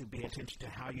 you have to pay attention to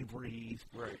how you breathe,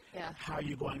 right? Yeah. How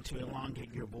you're going to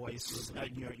elongate your voice,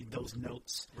 those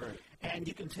notes, right? And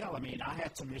you can tell. I mean, I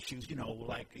had some issues,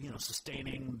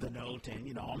 sustaining the note,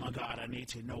 and oh my God, I need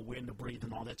to know when to breathe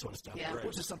and all that sort of stuff,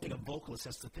 which is something a vocalist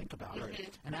has to think about. Right.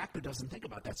 An actor doesn't think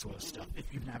about that sort of stuff if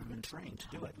you've never been trained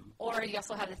to do it. Or you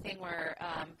also have the thing where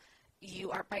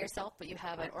you aren't by yourself, but you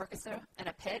have an orchestra and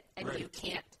a pit, and you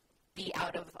can't be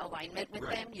out of alignment with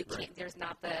them. You can't. There's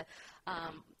not the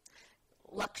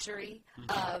luxury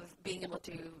of being able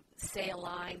to say a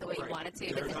line the way you want it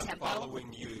to. They're with not the tempo.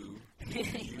 Following you.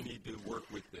 You need to work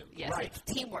with them. Yes, it's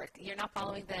teamwork. You're not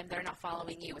following them. They're not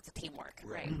following you. It's a teamwork.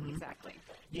 Right. Exactly.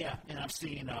 Yeah, and I've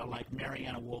seen like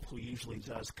Mariana Wolf, who usually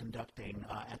does conducting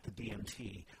at the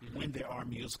DMT, when there are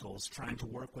musicals, trying to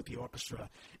work with the orchestra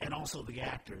and also the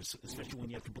actors, especially when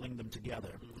you have to bring them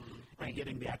together, and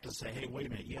getting the actors to say, hey, wait a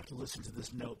minute, you have to listen to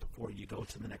this note before you go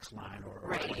to the next line. Or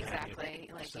right, exactly.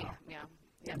 Like, so, yeah.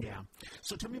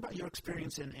 So tell me about your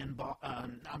experience in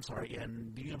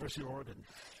the University of Oregon.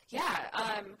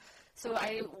 Yeah. So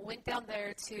I went down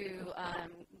there to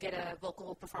get a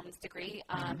vocal performance degree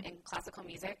in classical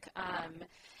music,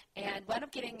 and wound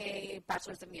up getting a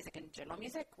bachelor's of music in general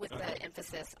music with the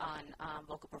emphasis on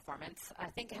vocal performance. I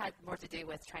think it had more to do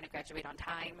with trying to graduate on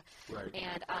time,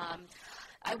 and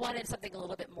I wanted something a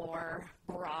little bit more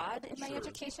broad in my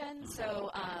education. So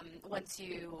once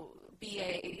you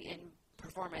BA in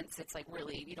performance, it's like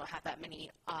really you don't have that many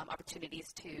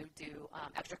opportunities to do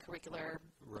extracurricular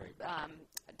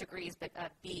degrees, but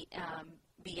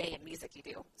BA in music you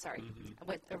do. Sorry, I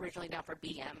went originally down for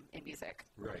BM in music.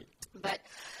 Right. But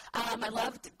I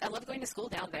loved going to school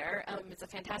down there. It's a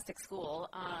fantastic school.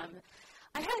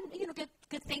 I had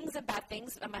good things and bad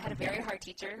things. I had a very hard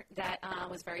teacher that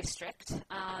was very strict,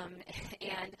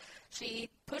 and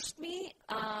she pushed me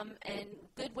in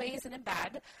good ways and in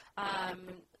bad. I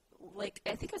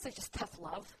think it was just tough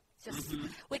love,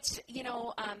 which,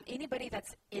 anybody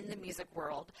that's in the music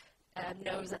world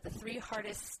knows that the three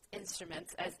hardest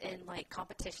instruments, as in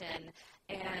competition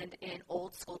and in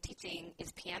old school teaching,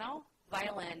 is piano,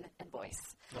 violin, and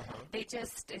voice.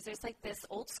 There's this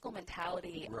old school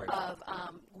mentality of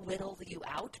whittle you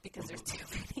out because there's too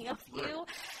many of you.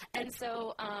 And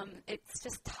so it's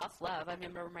just tough love. I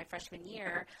remember my freshman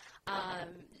year,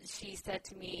 she said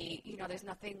to me, there's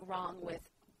nothing wrong with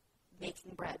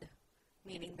making bread,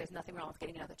 meaning there's nothing wrong with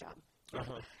getting another job.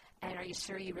 And are you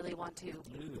sure you really want to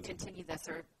continue this,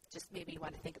 or just maybe you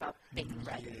want to think about baking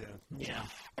bread? Yeah.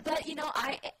 But,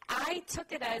 I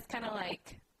took it as kind of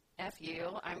like, F you,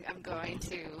 I'm going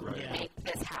to make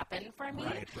this happen for me.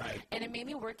 Right. And it made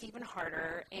me work even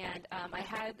harder. And I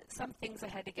had some things I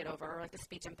had to get over, like a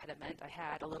speech impediment. I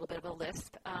had a little bit of a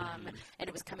lisp, and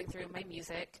it was coming through my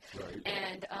music.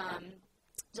 And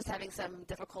just having some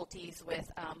difficulties with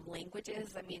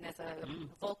languages. I mean, as a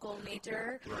vocal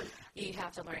major, you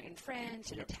have to learn in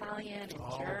French and Italian and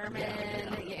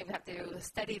German. You have to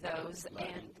study those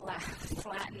and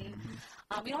Latin.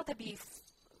 You don't have to be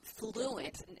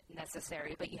fluent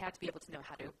necessary, but you have to be able to know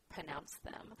how to pronounce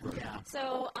them.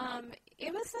 So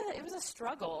it was a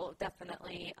struggle,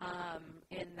 definitely,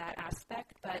 in that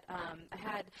aspect. But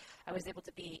I was able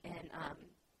to be in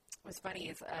what's funny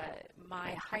is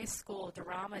my high school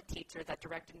drama teacher that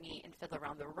directed me in Fiddler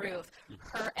on the Roof,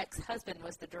 her ex-husband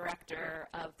was the director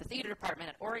of the theater department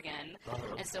at Oregon.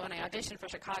 And so when I auditioned for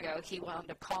Chicago, he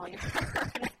wound up calling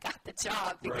her, and I got the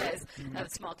job because of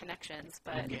small connections.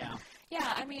 But yeah,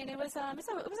 I mean, it was a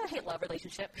hate-love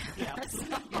relationship. Yeah, I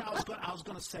was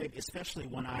going to say, especially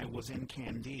when I was in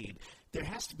Candide, there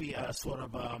has to be a sort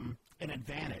of an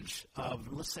advantage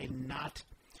of, let's say, not.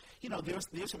 There's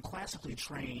some classically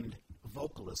trained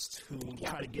vocalists who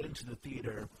try to get into the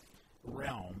theater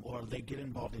realm, or they get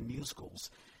involved in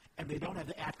musicals, and they don't have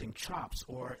the acting chops,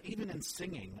 or even in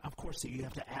singing. Of course, you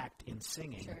have to act in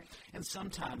singing. Sure. And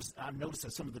sometimes I've noticed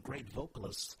that some of the great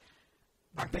vocalists,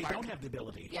 they don't have the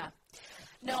ability. Yeah.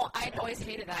 No, I've always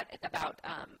hated that about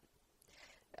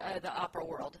the opera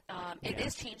world. It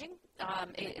is changing.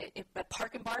 But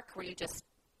Park and Bark, where you just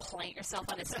plant yourself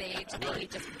on a stage and you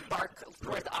just bark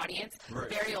towards the audience.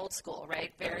 Very old school,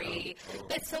 right? Very.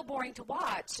 It's so boring to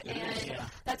watch, and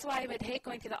that's why I would hate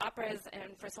going to the operas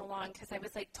and for so long, because I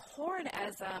was like torn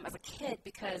as a kid,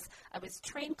 because I was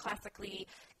trained classically,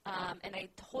 and I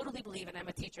totally believe, and I'm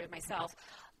a teacher myself,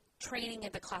 training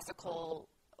in the classical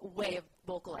way of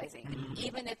vocalizing.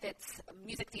 Even if it's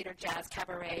music theater, jazz,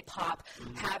 cabaret, pop,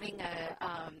 having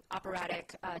a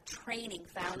operatic training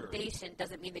foundation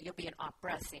doesn't mean that you'll be an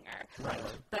opera singer. Right.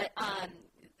 But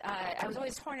I was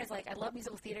always torn as, like, I love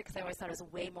musical theater because I always thought it was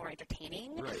way more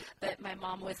entertaining. Right. But my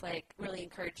mom was, like, really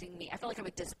encouraging me. I felt like I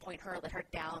would disappoint her, let her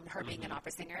down, her being an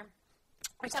opera singer,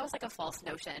 which that was like a false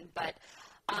notion. But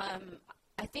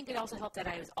I think it also helped that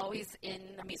I was always in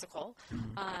a musical,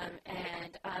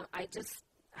 and I just,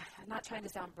 I'm not trying to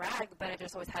sound brag, but I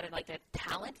just always had a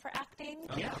talent for acting.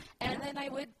 And then I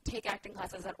would take acting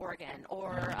classes at Oregon,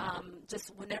 or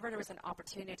just whenever there was an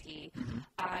opportunity,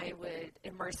 I would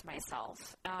immerse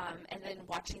myself. And then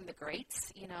watching the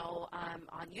greats,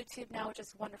 on YouTube now, which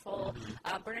is wonderful.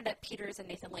 Bernadette Peters and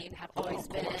Nathan Lane have always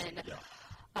been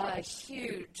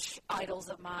huge idols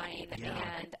of mine.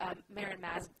 And Marin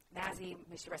Mazzie,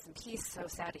 may she rest in peace. So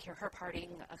sad to hear her parting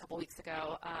a couple weeks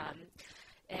ago.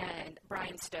 And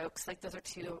Brian Stokes, those are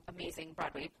two amazing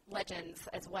Broadway legends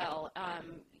as well.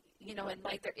 And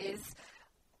there is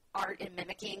art in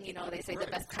mimicking. They say the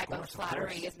best type of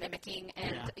flattery is mimicking,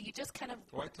 and you just kind of.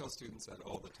 Well, I tell students that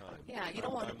all the time. Yeah, you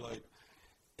don't want. I'm like,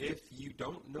 if you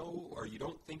don't know, or you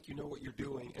don't think you know what you're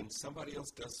doing, and somebody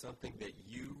else does something that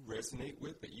you resonate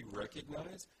with, that you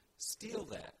recognize, steal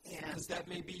that, because that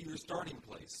may be your starting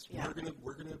place. I'm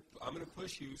gonna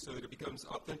push you so that it becomes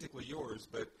authentically yours,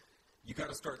 but you got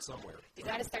to start somewhere. You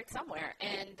got to start somewhere,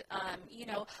 and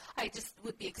I just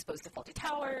would be exposed to Faulty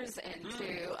Towers, and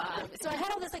so I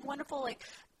had all this wonderful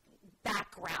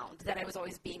background that I was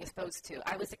always being exposed to.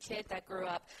 I was a kid that grew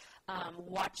up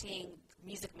watching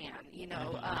Music Man,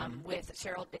 with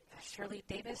Shirley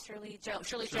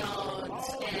Jones,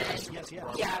 and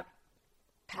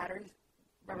Pattern.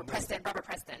 Robert Preston.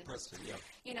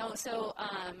 So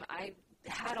I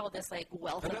had all this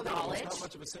wealth of knowledge. He's not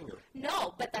much of a singer.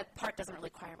 No, but that part doesn't really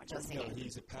require much of singing. No,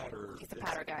 he's a patter. He's a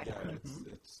patter guy. Yeah,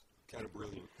 it's kind of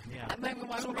brilliant. Yeah.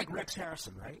 Sort of like Rex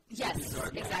Harrison, right? Yes,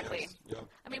 exactly. Yes. Yeah.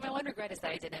 I mean, my one regret is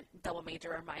that I didn't double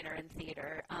major or minor in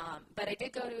theater, but I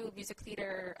did go to music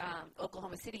theater,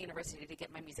 Oklahoma City University, to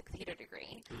get my music theater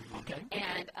degree. Okay.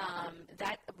 And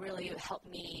that really helped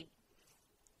me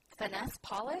finesse,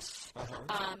 polish,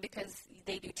 because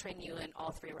they do train you in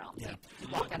all three realms. Yeah. You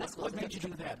walk out of school. What made you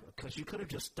do that? Because you could have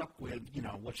just stuck with,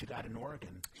 what you got in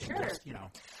Oregon. Sure. Just,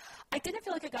 I didn't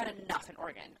feel like I got enough in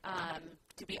Oregon,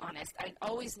 to be honest. I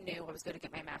always knew I was going to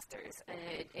get my master's.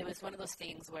 It was one of those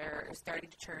things where it was starting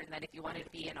to turn that if you wanted to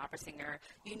be an opera singer,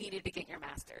 you needed to get your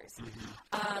master's.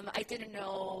 I didn't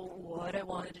know what I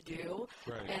wanted to do,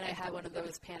 and I had one of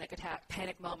those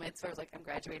panic moments where I was like, I'm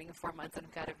graduating in 4 months and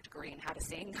I've got a degree in how to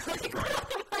sing. What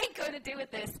am I going to do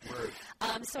with this?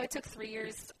 So I took 3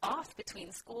 years off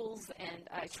between schools, and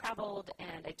I traveled,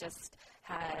 and I just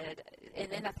had,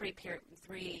 and in that 3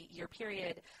 year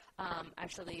period,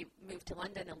 actually moved to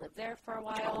London and lived there for a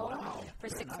while, for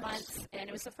 6 months, and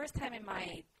it was the first time in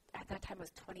my, at that time I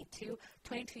was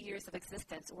 22 years of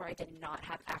existence where I did not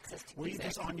have access to music. Were you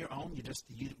just on your own?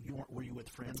 Were you with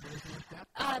friends or anything like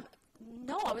that?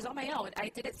 No, I was on my own. I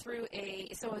did it through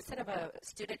so instead of a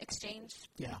student exchange,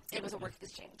 it was a work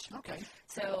exchange. Okay.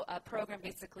 So a program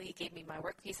basically gave me my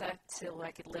work visa so I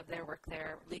could live there, work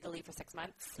there legally for 6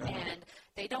 months. And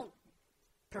they don't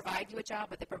provide you a job,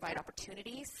 but they provide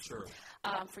opportunities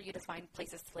for you to find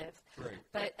places to live. Right.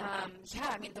 But,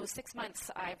 those 6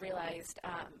 months I realized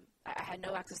I had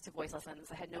no access to voice lessons.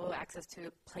 I had no access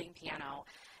to playing piano.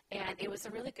 And it was a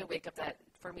really good wake-up that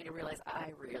for me to realize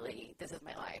this is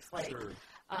my life. Like, Sure.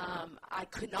 I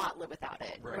could not live without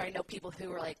it. Right. Where I know people who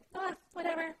were like,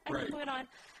 whatever, I'm Right. moving on.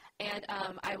 And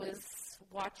I was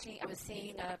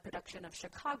seeing a production of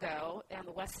Chicago on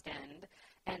the West End,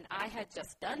 and I had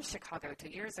just done Chicago 2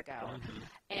 years ago. Mm-hmm.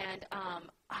 And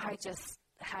I just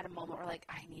had a moment where, like,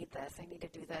 I need this. I need to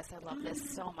do this. I love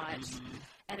this so much. Mm-hmm.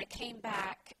 And it came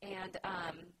back, and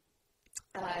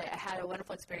I had a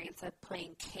wonderful experience of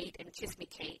playing Kate and Kiss Me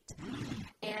Kate. Mm-hmm.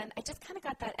 And I just kind of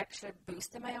got that extra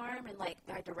boost in my arm. And, like,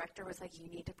 my director was like, you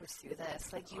need to pursue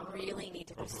this. Like, you really need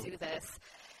to pursue this.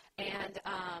 And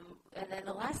then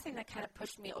the last thing that kind of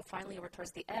pushed me finally over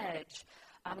towards the edge,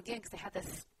 again, because I had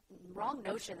this wrong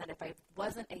notion that if I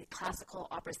wasn't a classical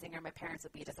opera singer, my parents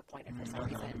would be disappointed for some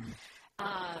reason.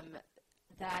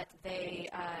 That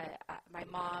my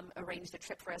mom arranged a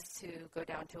trip for us to go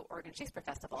down to Oregon Shakespeare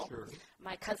Festival. Sure.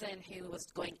 My cousin, who was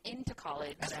going into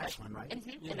college. At Ashland, right?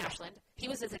 In Ashland. He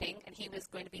was visiting, and he was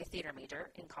going to be a theater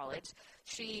major in college.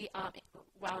 She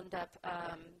wound up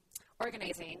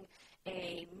organizing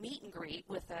a meet and greet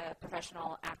with a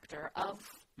professional actor of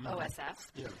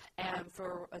OSF and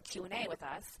for a Q&A with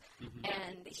us.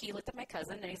 And he looked at my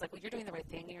cousin, and he's like, well, you're doing the right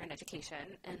thing. You're in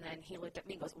education. And then he looked at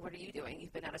me and goes, what are you doing?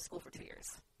 You've been out of school for 2 years.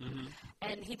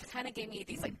 And he kind of gave me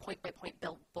these, like, point-by-point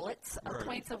bullets of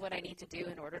points of what I need to do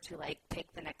in order to, like,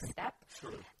 take the next step.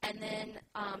 Sure. And then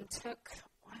took,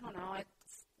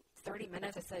 30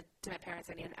 minutes. I said to my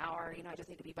parents, I need an hour. I just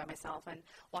need to be by myself, and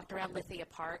walked around Lithia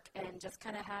Park and just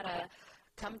kind of had a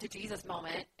come to Jesus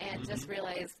moment and just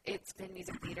realized it's been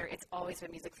music theater. It's always been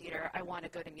music theater. I want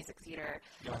to go to music theater.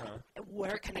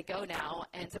 Where can I go now?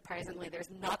 And surprisingly,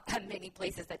 there's not that many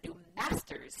places that do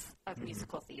masters of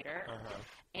musical theater.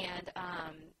 And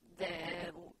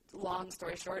the long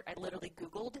story short, I literally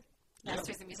Googled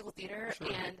Masters in Musical Theater,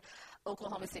 and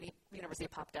Oklahoma City University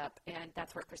popped up, and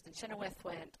that's where Kristen Chenoweth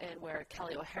went and where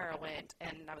Kelly O'Hara went,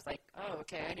 and I was like, oh,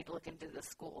 okay, I need to look into this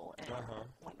school, and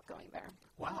wound up going there.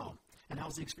 Wow. And how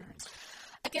was the experience?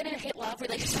 Again, a hate-love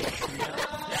relationship.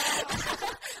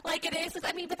 Like it is.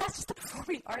 But that's just the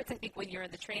performing arts, I think, when you're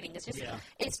in the training.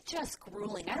 It's just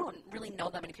grueling. I don't really know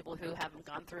that many people who haven't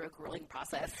gone through a grueling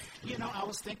process. I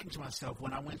was thinking to myself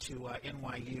when I went to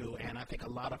NYU, and I think a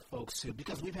lot of folks who,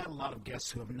 because we've had a lot of guests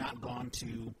who have not gone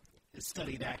to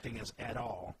studied acting at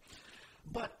all.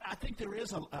 But I think there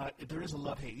is a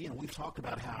love-hate. We've talked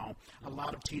about how a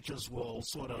lot of teachers will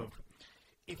sort of,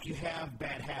 if you have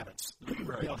bad habits,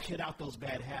 they'll hit out those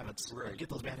bad habits, get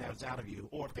those bad habits out of you.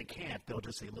 Or if they can't, they'll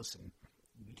just say, listen,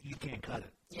 you can't cut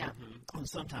it. Yeah. And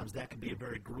sometimes that can be a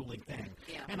very grueling thing.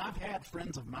 Yeah. And I've had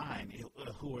friends of mine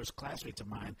who are classmates of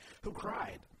mine who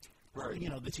cried. Right.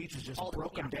 The teachers just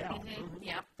broke them down.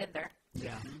 Yeah, been there.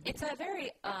 Yeah. It's a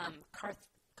very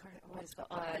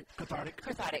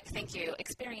cathartic, thank you,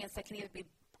 experience that can either be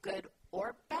good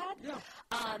or bad. Yeah.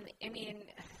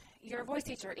 Your voice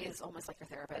teacher is almost like your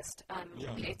therapist.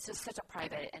 It's just such a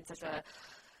private and such a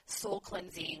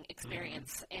soul-cleansing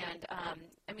experience. And,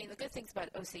 the good things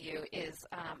about OCU is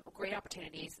great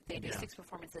opportunities. They do 6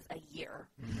 performances a year.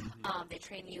 They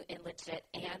train you in legit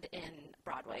and in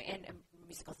Broadway and in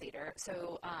musical theater.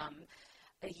 So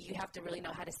you have to really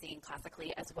know how to sing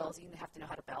classically as well as you have to know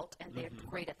how to belt, and they're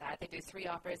great at that. They do 3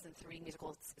 operas and 3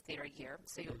 musical theater a year,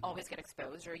 so you always get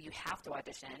exposure. You have to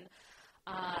audition.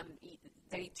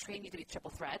 They train you to be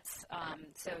triple threats,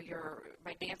 so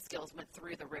my dance skills went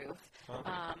through the roof.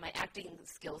 My acting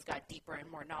skills got deeper and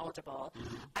more knowledgeable.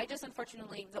 I just,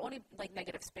 unfortunately, the only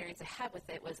negative experience I had with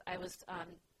it was I was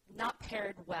not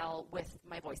paired well with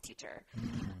my voice teacher.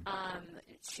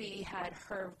 She had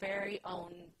her very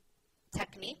own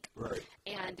technique,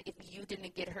 and if you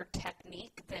didn't get her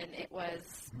technique, then it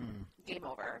was game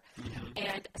over.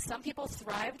 And some people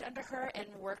thrived under her and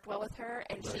worked well with her,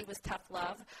 and she was tough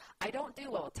love. I don't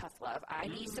do well with tough love. I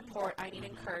need support. I need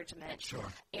encouragement. Sure.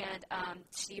 And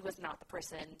she was not the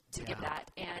person to give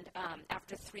that. And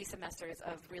after 3 semesters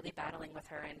of really battling with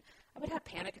her, and I would have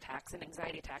panic attacks and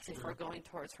anxiety attacks before going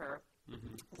towards her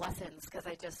lessons, because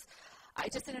I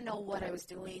just didn't know what I was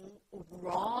doing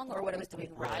wrong or what I was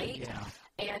doing right.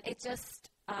 And it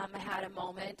just, I had a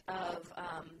moment of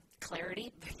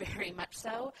clarity, very much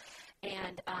so.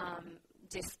 And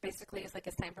just basically it's like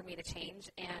it's time for me to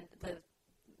change. And the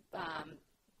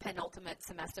penultimate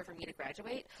semester for me to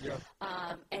graduate,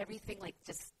 everything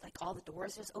just all the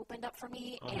doors just opened up for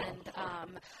me. And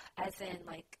as in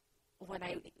when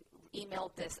I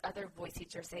emailed this other voice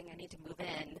teacher saying I need to move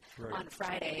in on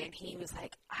Friday, and he was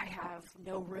like, I have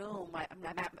no room. I'm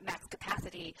at max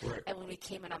capacity. Right. And when we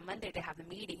came in on Monday to have the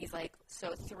meeting, he's like,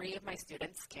 so 3 of my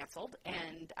students canceled,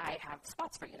 and I have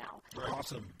spots for you now. Right.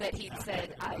 Awesome. But he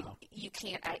said, you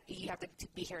can't, you have to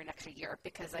be here an extra year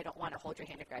because I don't want to hold your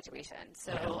hand at graduation.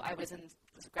 So I was in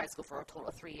grad school for a total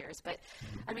of 3 years. But,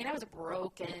 I mean, I was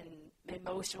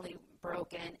emotionally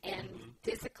broken, and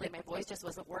physically my voice just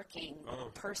wasn't working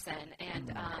person.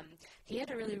 And he had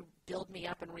to really build me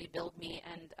up and rebuild me,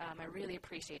 and I really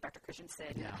appreciate Dr.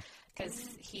 Christensen because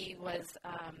he was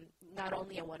not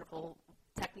only a wonderful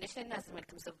technician as when it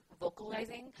comes to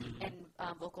vocalizing and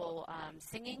vocal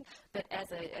singing, but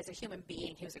as a human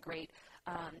being, he was a great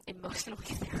emotional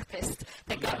therapist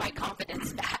that got my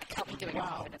confidence back, helped me get my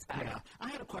confidence back. Yeah. I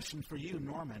had a question for you,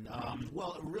 Norman.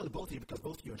 Well, really both of you, because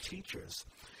both of you are teachers.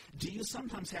 Do you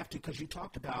sometimes have to, because you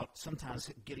talked about sometimes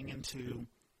getting into,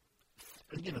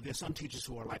 there's some teachers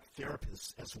who are like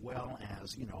therapists as well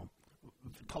as,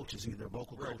 coaches, either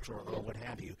vocal coach or what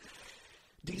have you.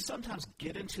 Do you sometimes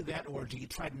get into that, or do you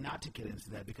try not to get into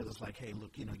that because it's like, hey,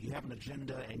 look, you have an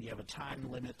agenda and you have a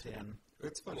time limit? And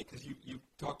it's funny because you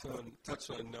touched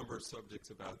on a number of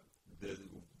subjects about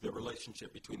the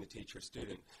relationship between the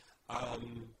teacher-student.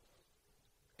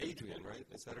 Adrienne, right?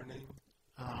 Is that her name?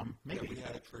 Maybe. That we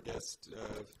had for a guest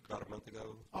about a month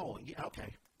ago. Oh, yeah,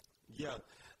 okay. Yeah.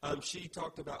 She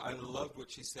talked about, I loved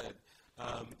what she said.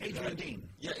 Adrienne Dean.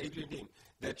 Yeah, Adrienne Dean.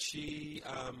 That she...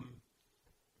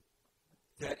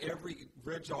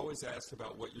 Reg always asks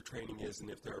about what your training is and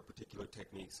if there are particular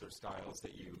techniques or styles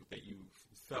that you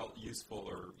felt useful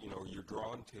or you're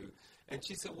drawn to. And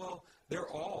she said, well, they're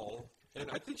all, and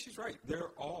I think she's right,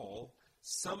 they're all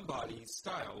somebody's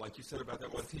style. Like you said about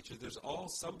that one teacher, there's all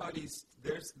somebody's,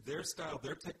 their style,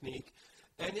 their technique,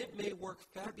 and it may work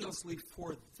fabulously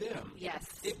for them. Yes.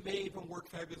 It may even work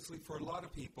fabulously for a lot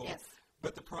of people. Yes.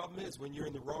 But the problem is when you're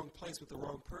in the wrong place with the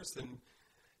wrong person.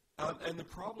 And the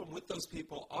problem with those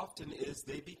people often is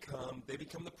they become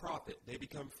the prophet. They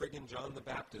become friggin' John the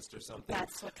Baptist or something.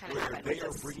 That's what kind of happened. Where they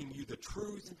are this. bringing you the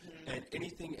truth, and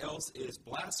anything else is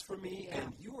blasphemy,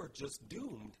 and you are just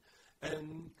doomed.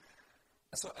 And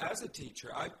so as a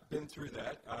teacher, I've been through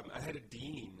that. I had a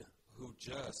dean who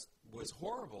just was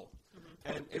horrible.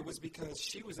 And it was because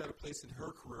she was at a place in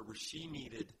her career where she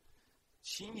needed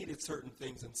certain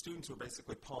things, and students were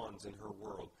basically pawns in her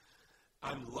world.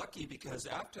 I'm lucky because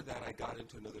after that I got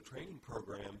into another training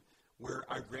program where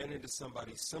I ran into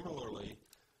somebody similarly.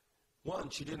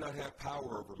 One, she did not have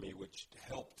power over me, which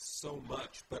helped so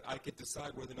much, but I could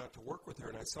decide whether or not to work with her,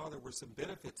 and I saw there were some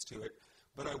benefits to it.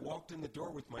 But I walked in the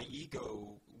door with my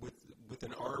ego, with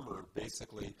an armor,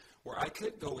 basically, where I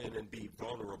could go in and be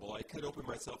vulnerable. I could open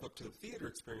myself up to the theater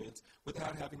experience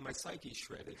without having my psyche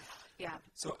shredded. Yeah.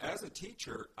 So as a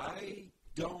teacher, I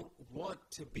don't want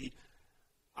to be...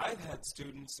 I've had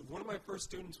students, one of my first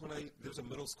students there's a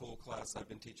middle school class I've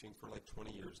been teaching for like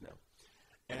 20 years now.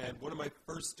 And one of my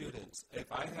first students, if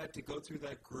I had to go through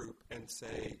that group and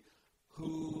say,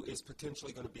 who is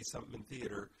potentially going to be something in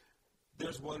theater,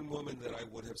 there's one woman that I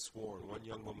would have sworn, one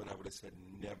young woman I would have said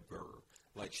never.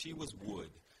 Like she was wood.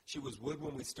 She was wood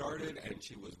when we started and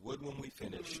she was wood when we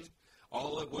finished.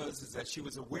 All it was is that she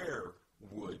was aware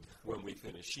wood when we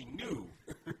finished. She knew.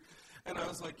 And I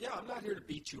was like, yeah, I'm not here to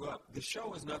beat you up. The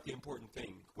show is not the important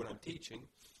thing when I'm teaching.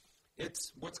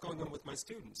 It's what's going on with my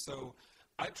students. So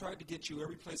I tried to get you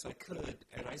every place I could,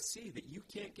 and I see that you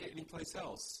can't get any place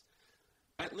else,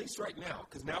 at least right now,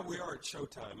 because now we are at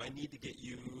showtime. I need to get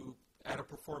you at a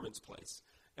performance place.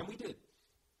 And we did.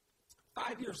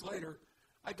 5 years later,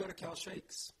 I go to Cal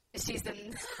Shakes. She's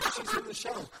in the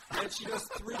show, and she does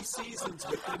 3 seasons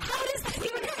with them. How does that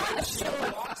even happen?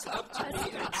 She walks up to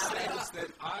me and says that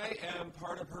I am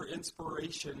part of her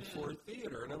inspiration for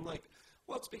theater. And I'm like,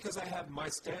 well, it's because I have my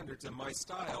standards and my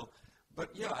style.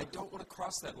 But, yeah, I don't want to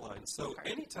cross that line. So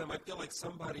anytime I feel like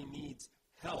somebody needs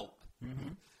help,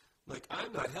 like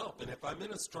I'm not help. And if I'm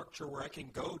in a structure where I can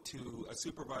go to a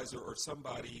supervisor or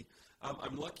somebody,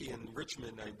 I'm lucky in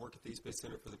Richmond. I work at the East Bay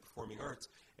Center for the Performing Arts,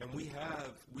 and we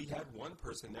had one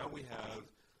person. Now we have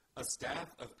a staff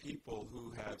of people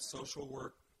who have social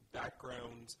work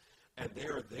backgrounds, and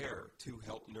they're there to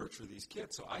help nurture these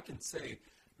kids. So I can say,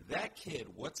 that kid,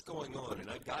 what's going on?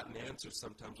 And I've gotten answers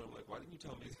sometimes. I'm like, why didn't you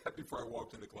tell me that before I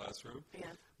walked in the classroom? Yeah.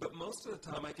 But most of the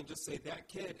time I can just say, that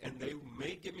kid, and they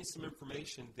may give me some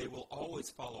information. They will always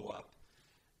follow up.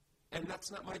 And that's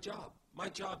not my job. My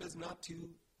job is not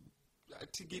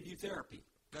to give you therapy.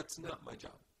 That's not my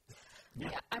job.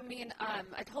 Yeah, I mean,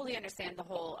 I totally understand the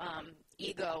whole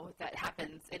ego that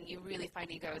happens, and you really find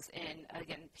egos in,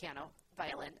 again, piano,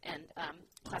 violin and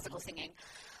classical singing.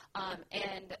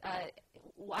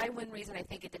 One reason I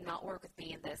think it did not work with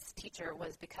me and this teacher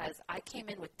was because I came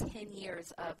in with 10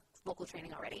 years of vocal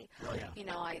training already. Oh, yeah. You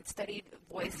know, I studied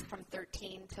voice from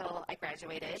 13 till I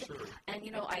graduated. Sure. And,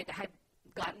 you know, I had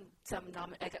gotten some,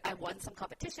 I won some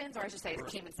competitions, or I should say I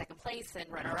came in second place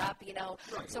and runner-up, you know.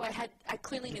 Right. So I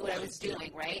clearly knew what I was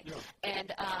doing, right? Yeah.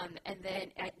 And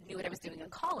then I knew what I was doing in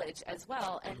college as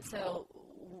well. And so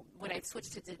when I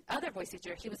switched to the other voice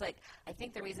teacher, he was like, I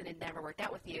think the reason it never worked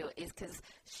out with you is because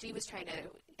she was trying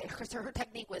to, her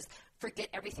technique was forget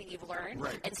everything you've learned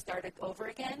and start it over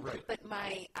again. Right. But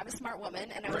I'm a smart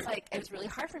woman, and I was like, it was really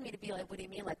hard for me to be like, what do you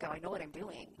mean? Like, oh, I know what I'm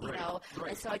doing, you know?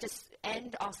 And so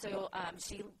and also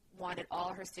she wanted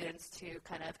all her students to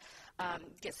kind of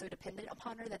get so dependent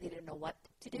upon her that they didn't know what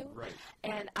to do. Right.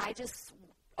 And I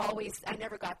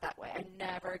never got that way. I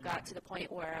never got to the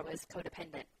point where I was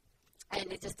codependent. And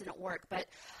it just didn't work. But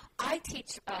I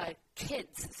teach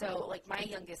kids. So, like, my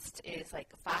youngest is, like,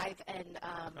 5, and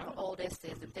the oldest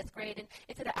is in 5th grade. And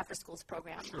it's at an after-schools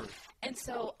program. Sure. And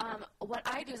so what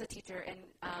I do as a teacher, and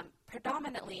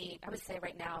predominantly, I would say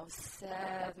right now,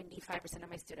 75% of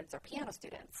my students are piano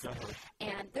students.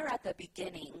 And they're at the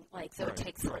beginning. Like, so it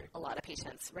takes a lot of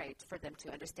patience, right, for them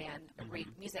to understand and read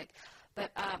music.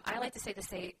 But I like to say the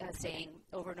saying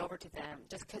over and over to them,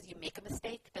 just because you make a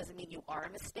mistake doesn't mean you are a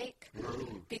mistake.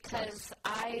 Because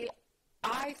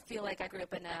I feel like I grew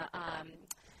up in a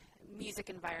music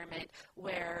environment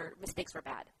where mistakes were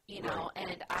bad, you know,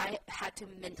 and I had to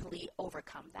mentally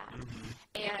overcome that.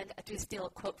 And to steal a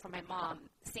quote from my mom,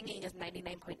 singing is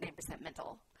 99.9%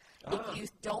 mental. If you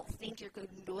don't think you're going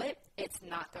to do it, it's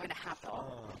not going to happen.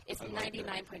 It's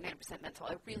 99.9% mental.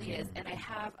 It really is. And I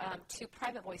have 2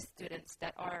 private voice students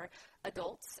that are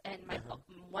adults, and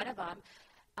one of them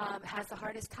has the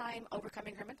hardest time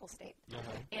overcoming her mental state.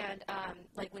 And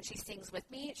like when she sings with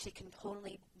me, she can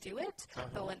totally do it.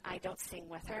 But when I don't sing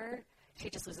with her, she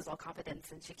just loses all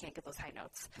confidence and she can't get those high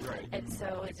notes. And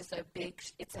so it's just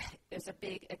it's a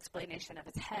big explanation of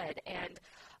its head. And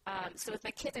so with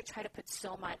my kids, I try to put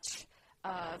so much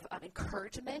of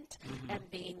encouragement and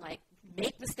being like,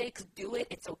 make mistakes, do it,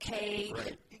 it's okay.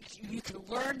 You can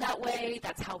learn that way.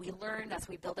 That's how we learn. That's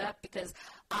how we build up. Because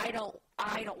I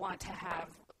don't want to have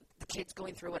the kids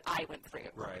going through what I went through.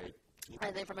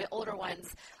 And then for my older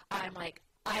ones, I'm like,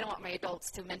 I don't want my adults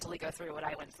to mentally go through what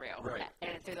I went through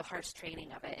and through the harsh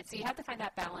training of it. And so you have to find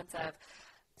that balance of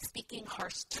speaking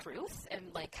harsh truth and,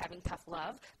 like, having tough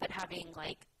love, but having,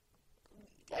 like,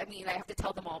 I mean, I have to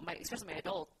tell them all, especially my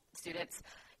adult students,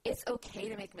 it's okay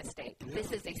to make mistakes.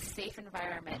 This is a safe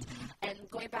environment. And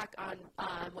going back on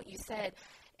what you said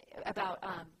about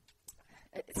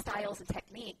styles and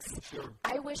techniques,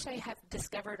 I wish I had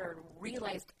discovered or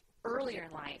realized earlier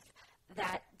in life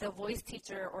that the voice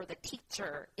teacher or the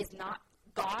teacher is not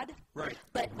God,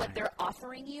 but what they're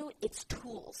offering you, it's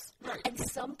tools. And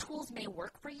some tools may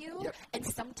work for you, and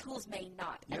some tools may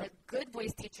not. And a good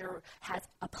voice teacher has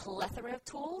a plethora of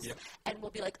tools, and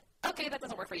will be like, okay, that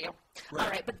doesn't work for you. All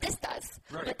right, but this does.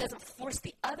 But it doesn't force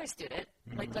the other student.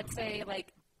 Like, let's say,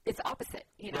 like, it's the opposite,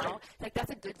 you know? Like,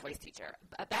 that's a good voice teacher.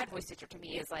 A bad voice teacher to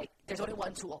me is like, there's only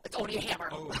one tool. It's only a hammer.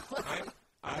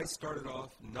 I started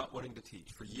off not wanting to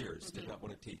teach for years, did not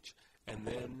want to teach. And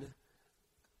then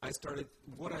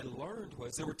what I learned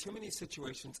was there were too many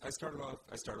situations. I started off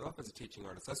as a teaching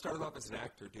artist. I started off as an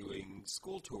actor doing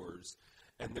school tours,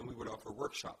 and then we would offer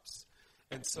workshops.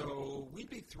 And so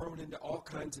we'd be thrown into all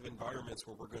kinds of environments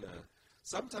where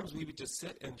sometimes we would just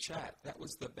sit and chat. That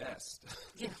was the best.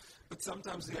 But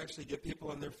sometimes we actually get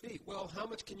people on their feet. Well, how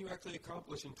much can you actually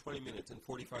accomplish in 20 minutes and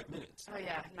 45 minutes? Oh,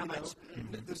 yeah, not much.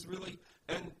 There's really,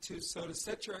 to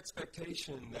set your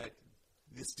expectation that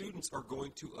the students are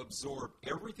going to absorb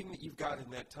everything that you've got in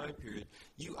that time period,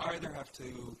 you either have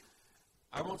to,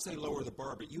 I won't say lower the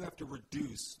bar, but you have to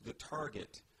reduce the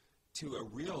target to a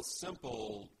real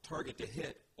simple target to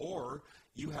hit, or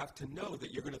you have to know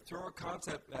that you're going to throw a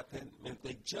concept at them and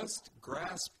they just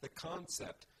grasp the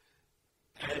concept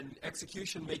and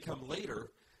execution may come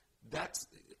later.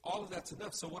 All of that's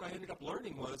enough. So what I ended up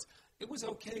learning was it was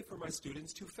okay for my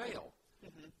students to fail.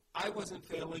 I wasn't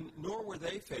failing, nor were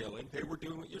they failing. They were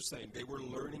doing what you're saying. They were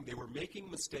learning. They were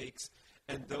making mistakes,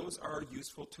 and those are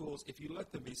useful tools if you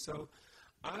let them be. So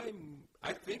I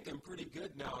think I'm pretty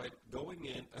good now at going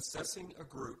in, assessing a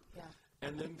group,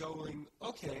 and then going,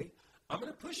 okay, I'm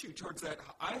going to push you towards that.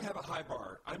 I have a high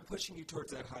bar. I'm pushing you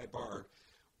towards that high bar.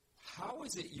 How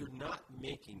is it you're not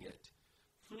making it?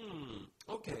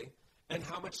 Okay. And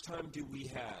how much time do we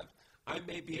have? I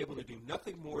may be able to do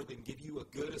nothing more than give you a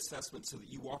good assessment so that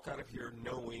you walk out of here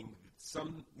knowing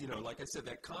like I said,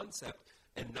 that concept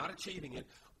and not achieving it,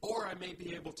 or I may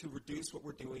be able to reduce what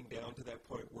we're doing down to that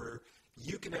point where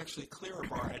you can actually clear a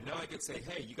bar, and now I can say,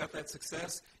 hey, you got that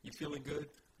success, you feeling good,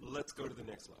 let's go to the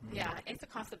next level. Yeah, it's a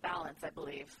constant balance, I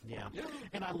believe. Yeah.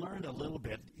 And I learned a little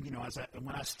bit,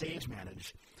 when I stage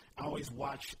manage, I always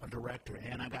watch a director,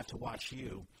 and I got to watch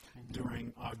you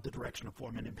during the direction of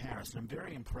 4 Men in Paris, and I'm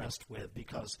very impressed with,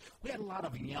 because we had a lot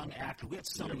of young actors. We had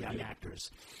some young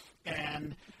actors.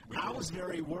 And I was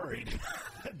very worried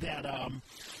that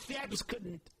the actors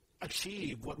couldn't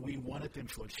achieve what we wanted them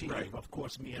to achieve. Right. Of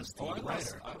course, me as the I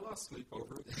writer. lost sleep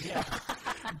over it. Yeah.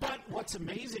 But what's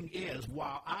amazing is,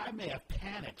 while I may have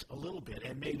panicked a little bit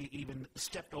and maybe even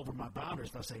stepped over my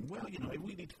boundaries by saying, well,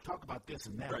 we need to talk about this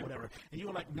and that, whatever. And you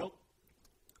were like, nope,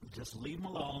 just leave them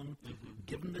alone,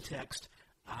 give them the text.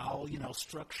 I'll,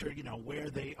 structure, where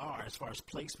they are as far as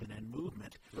placement and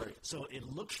movement. Right. So it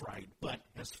looks right. But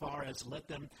as far as let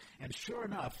them, and sure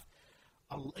enough,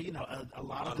 a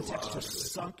lot of the text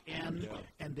just sunk in,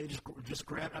 and they just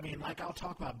grab. I mean, like I'll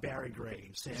talk about Barry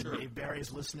Graves, and if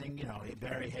Barry's listening, hey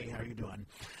Barry, hey, how you doing?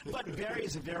 But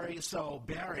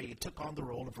Barry took on the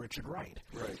role of Richard Wright.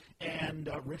 Right. And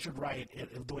Richard Wright,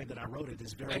 the way that I wrote it,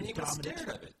 is very dominant. And he was scared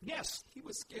of it. Yes. He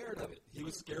was scared of it. He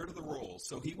was scared of the role.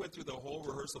 So he went through the whole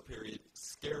rehearsal period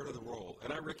scared of the role,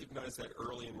 and I recognized that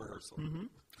early in rehearsal.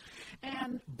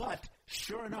 But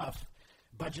sure enough,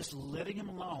 by just letting him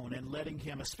alone and letting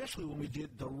him, especially when we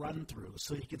did the run-through,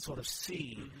 so he could sort of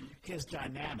see his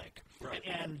dynamic. Right.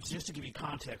 And just to give you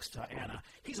context, Anna,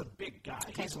 he's a big guy.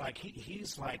 He's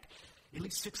like at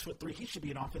least 6'3". He should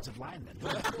be an offensive lineman.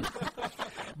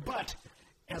 But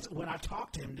when I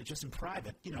talk to him, just in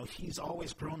private, he's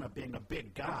always grown up being a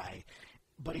big guy.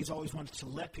 But he's always wanted to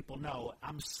let people know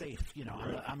I'm safe.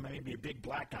 I'm maybe a big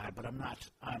black guy, but I'm not.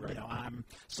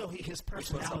 So his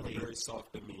personality. A very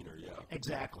soft demeanor, yeah.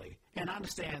 Exactly, and I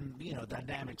understand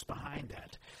dynamics behind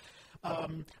that.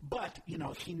 But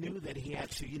he knew that he had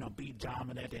to be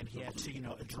dominant, and he had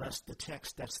to address the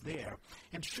text that's there.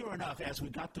 And sure enough, as we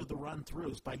got through the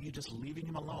run-throughs, by you just leaving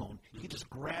him alone, he just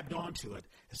grabbed onto it.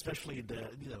 Especially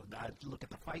I look at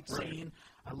the fight scene,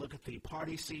 I look at the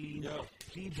party scene. Yeah.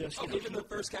 He just even the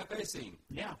first cafe scene.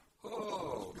 Yeah.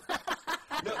 Oh.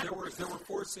 No, there were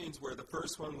 4 scenes where the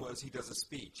first one was he does a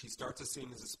speech. He starts a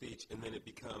scene as a speech, and then it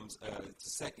becomes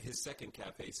his second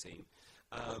cafe scene.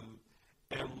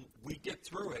 And we get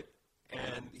through it,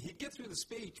 and he'd get through the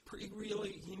speech.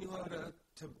 He knew how to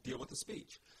deal with the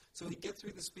speech. So he'd get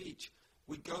through the speech.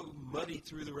 We'd go muddy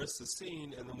through the rest of the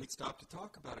scene, and then we'd stop to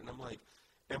talk about it. And I'm like,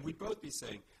 and we'd both be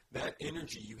saying, that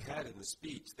energy you had in the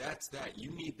speech, that's that.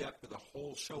 You need that for the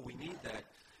whole show. We need that.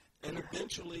 And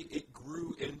eventually it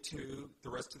grew into the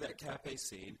rest of that cafe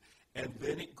scene, and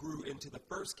then it grew into the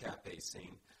first cafe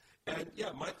scene. And,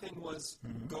 my thing was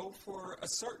go for a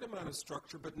certain amount of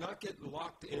structure, but not get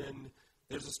locked in,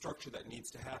 there's a structure that needs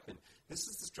to happen. This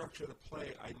is the structure of the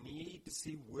play. I need to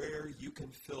see where you can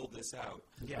fill this out.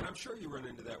 Yeah. And I'm sure you run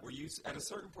into that, where you, at a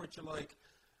certain point, you're like,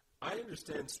 I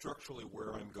understand structurally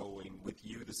where I'm going with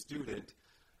you, the student,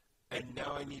 and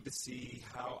now I need to see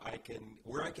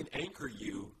where I can anchor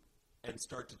you and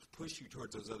start to push you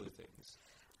towards those other things.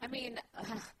 I mean,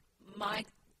 my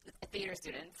theater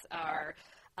students are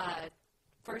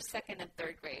first, second, and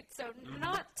third grade. So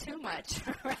not too much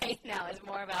right now. It's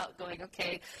more about going,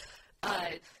 okay,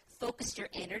 focus your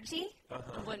energy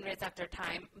when it's after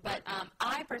time. But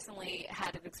I personally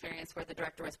had an experience where the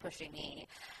director was pushing me.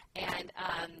 And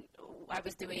I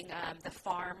was doing The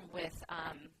Farm with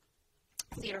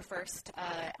Theater First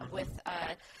with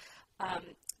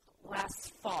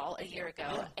last fall, a year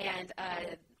ago. Yeah. And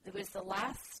it was the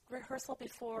last rehearsal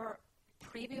before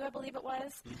preview, I believe it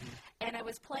was. And I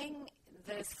was playing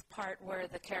this part where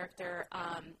the character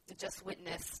just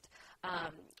witnessed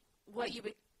what you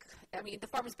would, The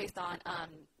Farm is based on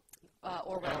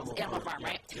Orwell's Animal Farm,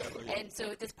 right? Yeah. And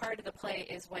so this part of the play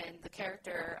is when the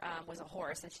character was a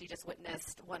horse, and she just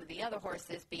witnessed one of the other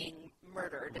horses being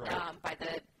murdered by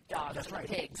the dogs and the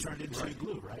pigs. Turned into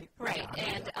glue, right? Right.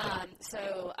 Yeah,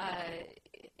 so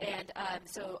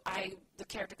the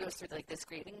character goes through this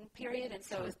grieving period, and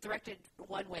so it was directed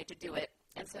one way to do it.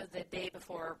 And so the day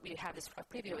before we had this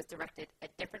preview, it was directed a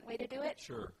different way to do it.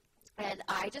 Sure. And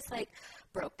I just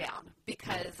broke down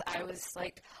because I was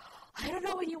like, I don't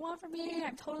know what you want from me.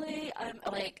 I'm totally,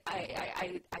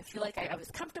 I feel like I was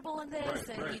comfortable in this,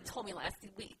 and you told me last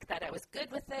week that I was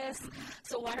good with this,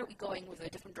 so why aren't we going with a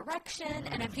different direction?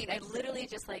 And I literally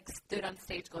just stood on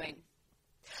stage going,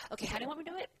 okay, how do you want me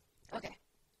to do it? Okay.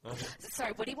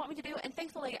 Sorry, what do you want me to do? And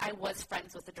thankfully, I was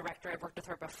friends with the director. I've worked with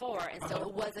her before, and so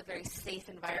it was a very safe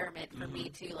environment for me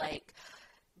to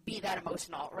be that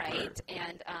emotional, right?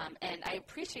 And I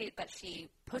appreciate that she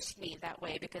pushed me that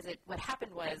way because what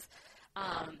happened was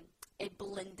it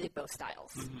blended both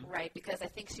styles, right? Because I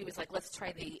think she was like, let's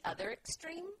try the other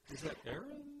extreme. Is that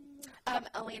Aaron?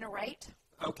 Elena Wright.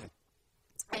 Okay.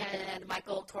 And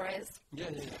Michael Torres. Yeah.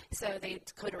 So they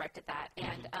co-directed that,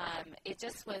 and it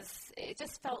just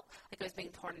felt like it was being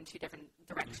torn in two different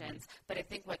directions. But I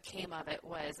think what came of it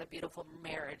was a beautiful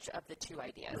marriage of the two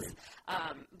ideas.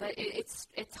 Right. But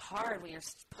it's hard when you're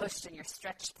pushed and you're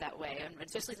stretched that way, and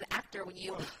especially as an actor when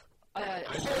you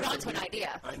hold on to an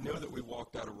idea. I know that we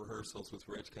walked out of rehearsals with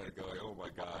Rich kind of going, "Oh my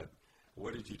God,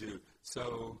 what did you do?"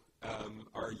 So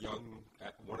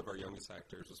one of our youngest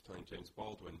actors was playing James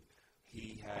Baldwin.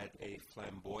 He had a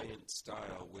flamboyant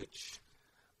style, which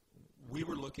we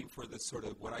were looking for the sort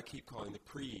of what I keep calling the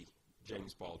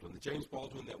pre-James Baldwin. The James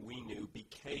Baldwin that we knew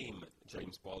became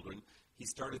James Baldwin. He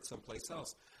started someplace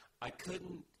else. I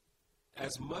couldn't,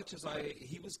 as much as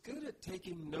he was good at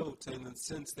taking notes in the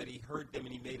sense that he heard them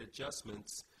and he made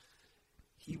adjustments.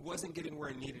 He wasn't getting where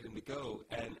I needed him to go,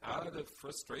 and out of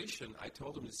frustration, I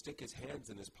told him to stick his hands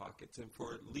in his pockets, and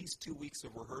for at least 2 weeks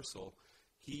of rehearsal,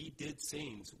 he did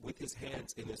scenes with his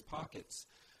hands in his pockets.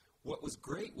 What was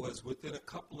great was within a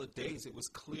couple of days, it was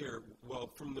clear,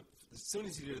 well, as soon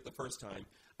as he did it the first time,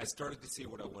 I started to see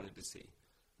what I wanted to see.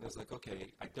 And I was like,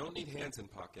 okay, I don't need hands in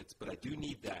pockets, but I do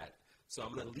need that. So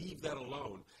I'm going to leave that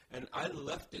alone. And I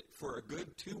left it for a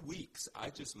good 2 weeks. I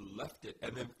just left it.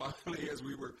 And then finally, as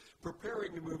we were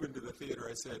preparing to move into the theater,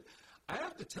 I said, I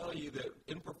have to tell you that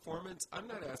in performance, I'm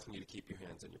not asking you to keep your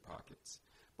hands in your pockets.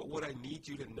 But what I need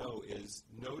you to know is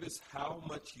notice how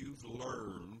much you've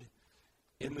learned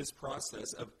in this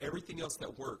process of everything else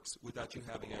that works without you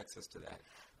having access to that.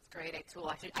 It's a great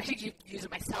tool. I should use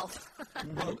it myself.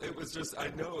 Well, it was just, I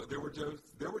know, there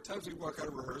were times we walk out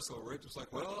of rehearsal where it was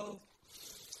like, well,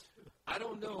 I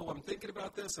don't know. I'm thinking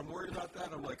about this. I'm worried about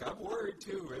that. I'm like, I'm worried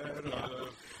too, man.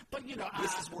 But,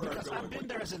 this is where because I'm going. I've been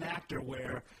there as an actor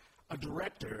where a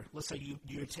director, let's say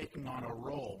you're taking on a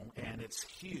role and it's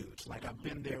huge. Like I've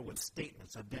been there with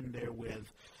statements. I've been there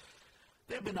with,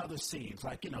 there have been other scenes,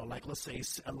 like let's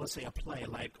say a play,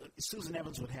 like Susan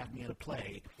Evans would have me in a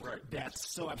play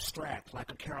that's so abstract,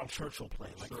 like a Carol Churchill play,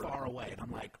 like Far Away. And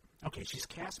I'm like, okay, she's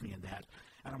cast me in that.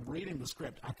 And I'm reading the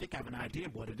script. I think I have an idea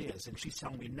of what it is. And she's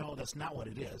telling me, no, that's not what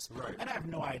it is. Right. And I have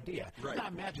no idea. Right. And I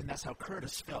imagine that's how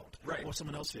Curtis felt. Right. Or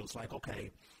someone else feels like, okay,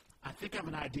 I think I have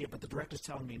an idea, but the director's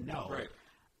telling me no. Right.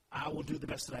 I will do the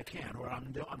best that I can. Or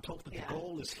I'm told that the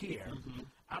goal is here. Mm-hmm.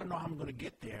 I don't know how I'm going to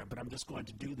get there, but I'm just going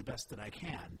to do the best that I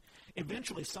can.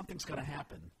 Eventually, something's going to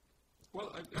happen.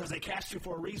 Well, because they cast you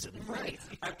for a reason. Right.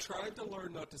 I've tried to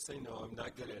learn not to say no. I'm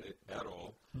not good at it at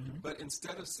all. Mm-hmm. But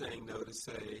instead of saying no, to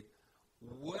say,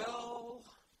 well,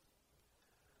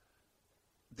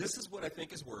 this is what I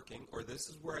think is working, or this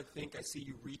is where I think I see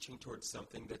you reaching towards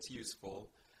something that's useful.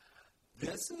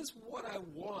 This is what I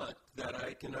want that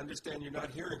I can understand you're not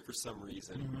hearing for some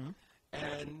reason. Mm-hmm.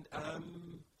 And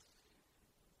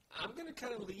I'm going to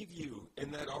kind of leave you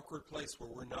in that awkward place where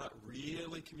we're not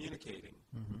really communicating.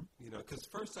 Mm-hmm. Because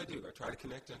first I try to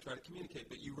connect and I try to communicate,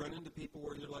 but you run into people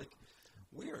where you're like,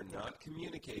 we are not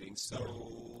communicating,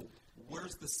 so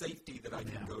where's the safety that I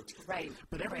can go to? Right.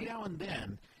 But every now and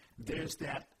then, there's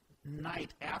that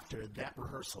night after that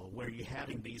rehearsal where you're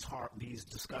having these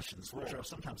discussions, which are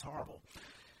sometimes horrible.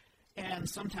 And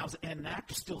sometimes an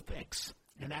actor still thinks.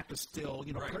 An actor still,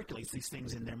 percolates these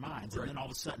things in their minds. And then all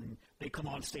of a sudden, they come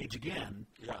on stage again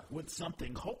with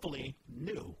something hopefully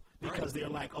new. Because they're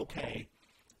like, okay,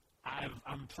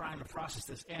 I'm trying to process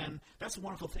this. And that's a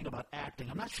wonderful thing about acting.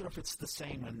 I'm not sure if it's the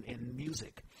same in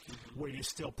music, where you're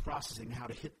still processing how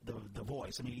to hit the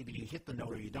voice. I mean, either you hit the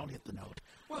note or you don't hit the note.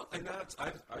 Well, and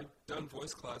I've done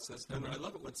voice classes, and I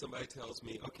love it when somebody tells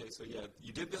me, okay, so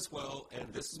you did this well,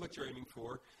 and this is what you're aiming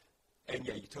for, and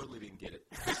you totally didn't get it.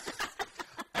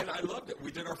 And I loved it.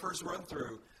 We did our first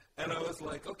run-through, and I was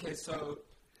like, okay, so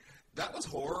that was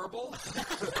horrible.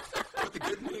 But the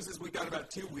good news is we got about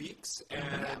 2 weeks,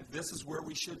 and this is where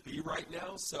we should be right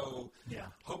now. So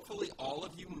hopefully all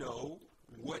of you know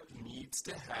what needs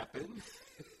to happen.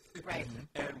 Right.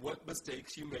 And what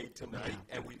mistakes you made tonight,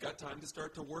 and we've got time to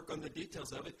start to work on the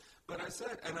details of it. But I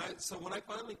said, so when I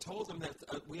finally told them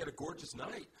that we had a gorgeous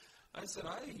night, I said,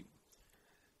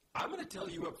 I'm going to tell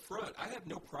you up front, I have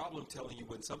no problem telling you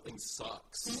when something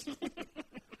sucks.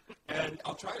 And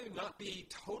I'll try to not be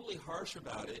totally harsh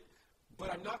about it, but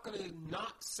I'm not going to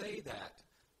not say that.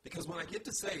 Because when I get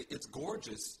to say it's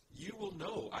gorgeous, you will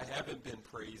know I haven't been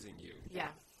praising you. Yeah.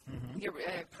 Mm-hmm. Your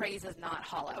praise is not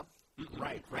hollow.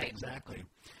 Right, exactly.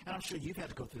 And I'm sure you've had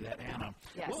to go through that, Anna.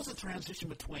 Yes. What was the transition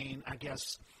between, I guess,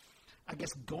 I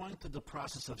guess, going through the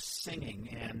process of singing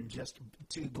and just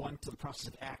to going through the process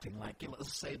of acting? Like,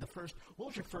 let's say what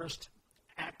was your first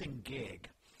acting gig?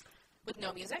 With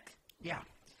no music? Yeah.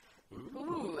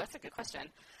 Ooh, that's a good question.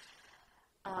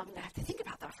 I'm going to have to think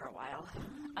about that for a while.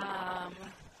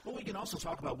 Well, we can also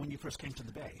talk about when you first came to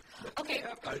the Bay. Okay.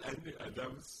 That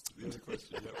was the other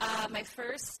question. Yeah. My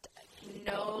first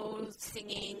no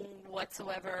singing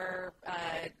whatsoever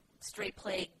straight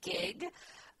play gig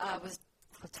was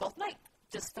 12th Night,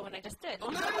 just the one I just did.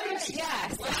 Oh, nice!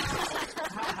 Yes. Wow.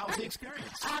 How was the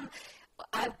experience?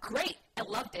 Great. I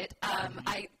loved it.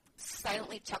 I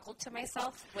silently chuckled to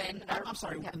myself when... I'm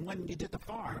sorry, when you did The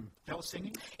Farm, that was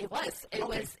singing? It was.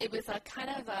 It was a kind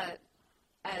of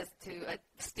as to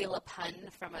steal a pun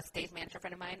from a stage manager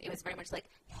friend of mine, it was very much like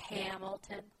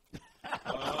Hamilton.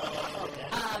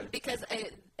 Because,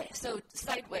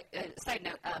 side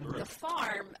note, right. The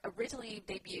Farm originally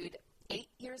debuted 8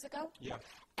 years ago,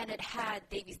 and it had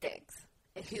Davies Diggs.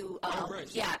 Who? Right.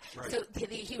 Yeah. Right. So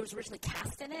he was originally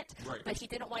cast in it, right. but he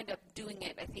didn't wind up doing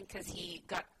it. I think because he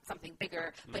got something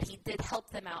bigger. But he did help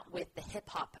them out with the hip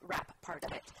hop rap part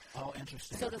of it. Oh,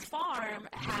 interesting. So The Farm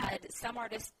had some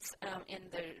artists in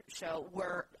the show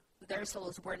their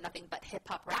solos were nothing but hip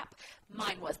hop rap.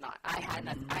 Mine was not. I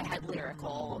had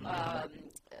lyrical,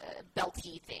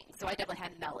 belty things. So I definitely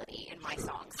had melody in my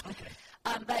songs. Okay.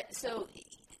 But so.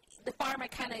 The Farm,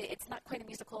 it's not quite a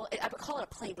musical. I would call it a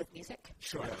play with music.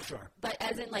 Sure. But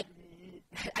as in, like,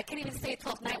 I can't even say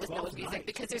 12th Night with no music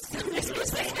because there's so much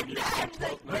music in that.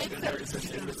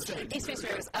 It's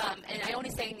Fishers. And I only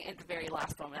sang in the very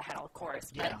last one that I had all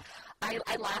chorus. But I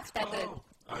laughed at the...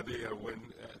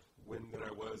 when that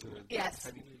I was in a...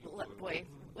 Yes. Boy.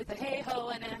 With a hey-ho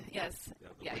and a... Yes.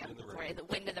 The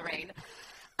wind and the rain.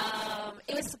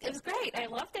 It was great. I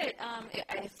loved it.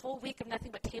 A full week of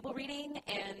nothing but table reading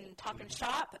and talk and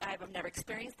shop. I've never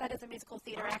experienced that as a musical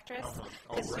theater actress.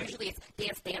 Because usually it's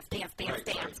dance,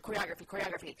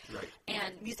 choreography,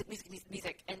 and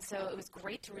music. And so it was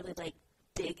great to really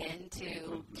dig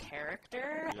into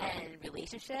character and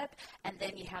relationship, and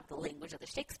then you have the language of the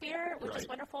Shakespeare, which is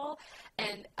wonderful.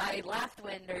 And I laughed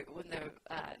when the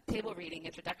table reading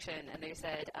introduction, and they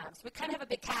said, so we kind of have a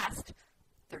big cast.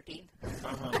 13.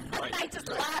 I just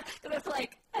laughed because I was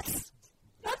like, that's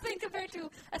nothing compared to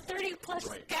a 30-plus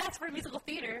cast for musical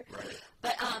theater. Right.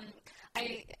 But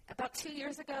about 2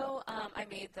 years ago, I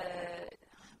made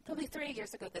probably 3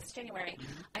 years ago this January,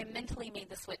 I mentally made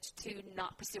the switch to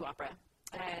not pursue opera.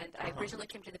 And I originally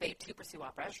came to the Bay to pursue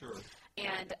opera. Sure.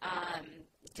 And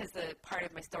because the part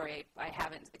of my story I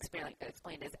haven't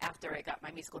explained is after I got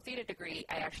my musical theater degree,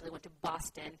 I actually went to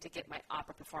Boston to get my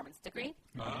opera performance degree.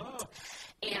 Oh.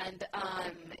 And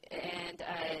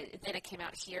then I came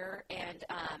out here, and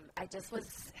I just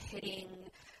was hitting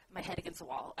my head against the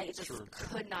wall. I just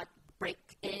could not break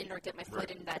in or get my foot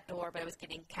in that door, but I was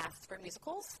getting cast for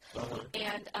musicals,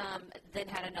 and then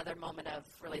had another moment of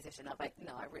realization of like,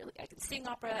 no, I can sing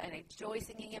opera and I enjoy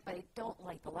singing it, but I don't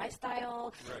like the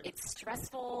lifestyle. Right. It's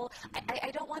stressful. I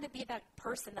don't want to be that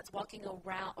person that's walking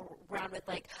around with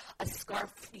like a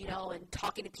scarf, and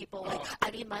talking to people like, I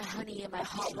need my honey and my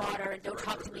hot water, and don't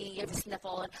talk to me, you have a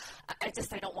sniffle, and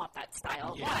I don't want that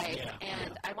style of life,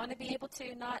 and I want to be able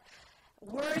to not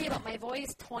worry about my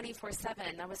voice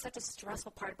 24/7. That was such a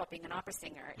stressful part about being an opera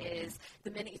singer is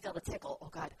the minute you feel the tickle, oh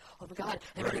my God,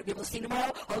 am I going to be able to sing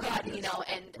tomorrow? Oh God,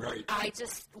 and I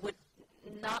just would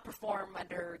not perform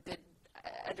under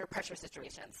pressure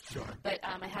situations. Sure. But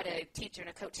I had a teacher and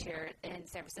a coach here in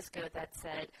San Francisco that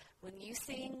said, when you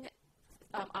sing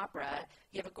opera,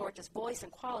 you have a gorgeous voice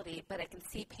and quality, but I can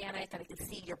see panic and I can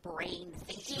see your brain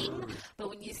thinking. Sure. But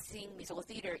when you sing musical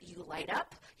theater, you light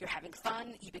up, you're having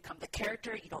fun, you become the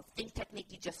character, you don't think technique,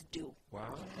 you just do.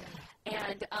 Wow.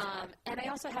 And I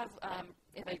also have,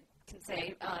 if I can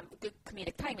say, good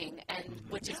comedic timing, and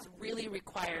which is really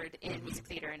required in music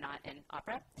theater and not in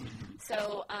opera.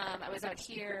 So I was out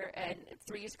here, and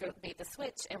 3 years ago made the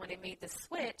switch, and when I made the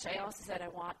switch, I also said I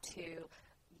want to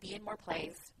be in more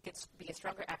plays, be a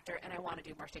stronger actor, and I want to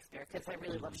do more Shakespeare because I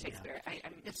really love Shakespeare.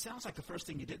 It sounds like the first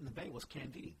thing you did in the Bay was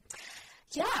Candide.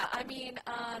 Yeah, I mean,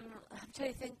 I'm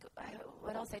trying to think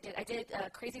what else I did. I did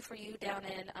Crazy for You down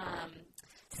in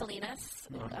Salinas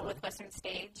with Western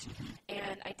Stage,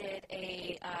 and I did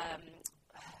a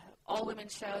all-women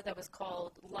show that was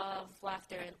called Love,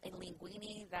 Laughter, and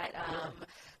Linguini that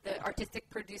the artistic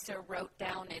producer wrote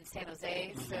down in San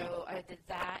Jose, so I did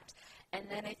that. And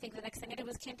then I think the next thing I did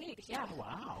was Candide, Oh,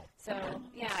 wow. So,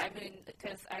 yeah, I mean,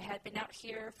 because I had been out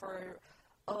here for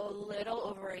a little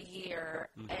over a year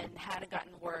and hadn't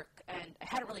gotten work, and I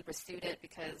hadn't really pursued it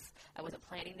because I wasn't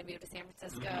planning to move to San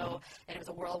Francisco, and it was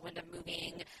a whirlwind of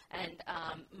moving, and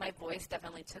my voice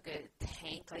definitely took a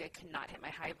tank. Like, I could not hit my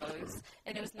high voice,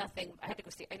 and it was nothing. I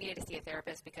needed to see a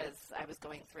therapist because I was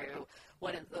going through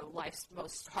one of the life's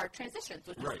most hard transitions,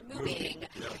 which was moving,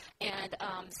 and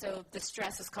so the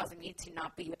stress was causing me to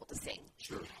not be able to sing.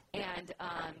 And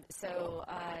so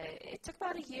it took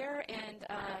about a year, and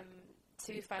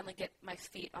to finally get my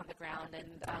feet on the ground,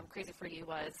 and Crazy For You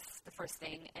was the first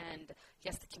thing, and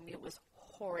yes, the commute was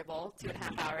horrible,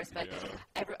 2.5 hours, but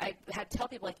I had to tell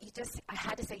people, like, I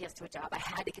had to say yes to a job. I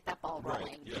had to get that ball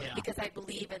rolling because I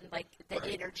believe in, like, the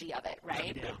energy of it,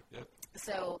 right?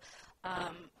 So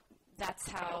that's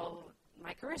how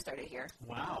my career started here.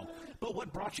 Wow. But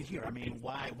what brought you here? I mean,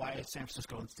 why San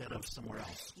Francisco instead of somewhere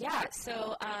else? Yeah,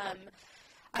 so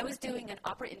I was doing an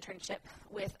opera internship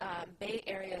with Bay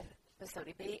Area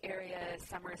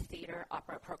Summer Theater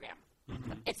Opera Program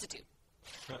Institute.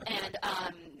 And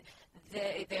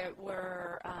there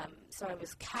were, so I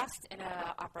was cast in an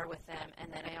opera with them,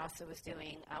 and then I also was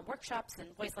doing workshops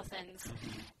and voice lessons.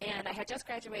 And I had just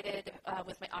graduated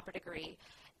with my opera degree,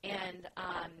 and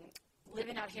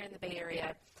living out here in the Bay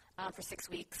Area for 6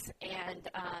 weeks, and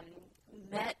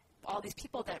met all these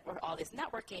people that were all this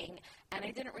networking, and I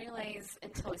didn't realize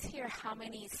until I was here how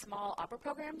many small opera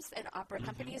programs and opera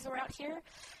companies were out here,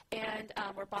 and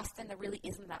where Boston, there really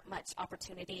isn't that much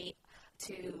opportunity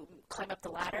to climb up the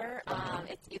ladder.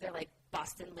 It's either like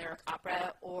Boston Lyric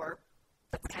Opera, or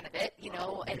that's kind of it, you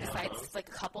know, and besides like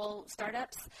a couple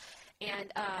startups.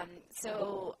 And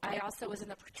so I also was in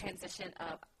the transition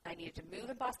of I needed to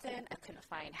move in Boston. I couldn't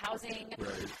find housing.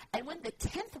 And when the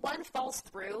 10th one falls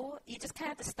through, you just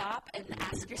kind of have to stop and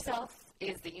ask yourself,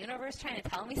 is the universe trying to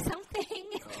tell me something?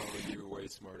 Oh, you were way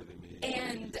smarter than me.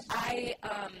 And I,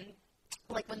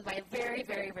 like, when my very,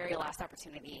 very, very last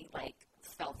opportunity, like,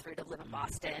 fell through to live in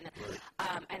Boston,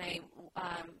 and I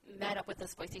met up with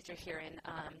this voice teacher here in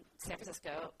San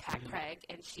Francisco, Pat Craig,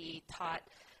 and she taught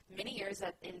many years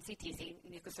at NCTC,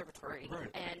 New Conservatory,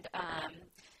 and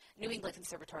New England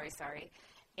Conservatory, sorry.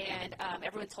 And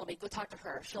everyone told me, go talk to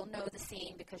her. She'll know the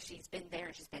scene because she's been there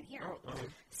and she's been here.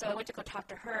 So I went to go talk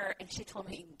to her, and she told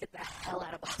me, get the hell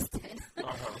out of Boston.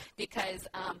 Because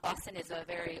Boston is a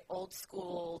very old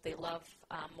school, they love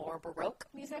more Baroque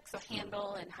music, so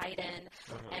Handel and Haydn,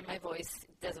 and my voice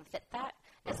doesn't fit that.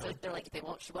 And so they're like, they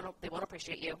won't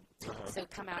appreciate you. So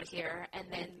come out here. And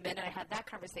then the minute I had that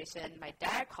conversation, my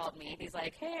dad called me, and he's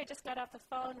like, hey, I just got off the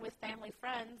phone with family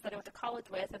friends that I went to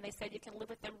college with, and they said you can live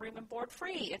with them room and board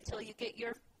free until you get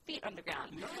your feet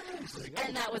underground.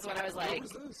 And that was when I was like,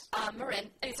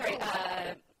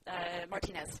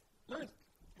 Martinez.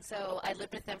 So I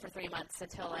lived with them for 3 months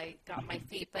until I got my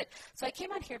feet. But so I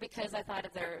came out here because I thought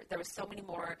there was so many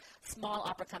more small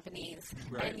opera companies,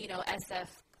 and, you know, SF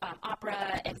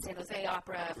Opera and San Jose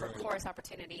Opera for chorus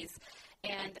opportunities.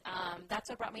 And that's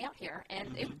what brought me out here.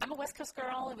 And I'm a West Coast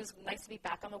girl. It was nice to be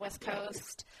back on the West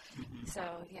Coast. So,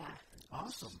 yeah.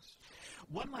 Awesome.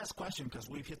 One last question, because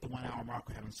we've hit the 1 hour mark.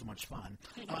 We're having so much fun.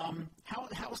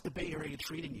 How is the Bay Area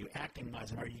treating you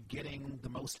acting-wise? And are you getting the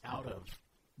most out of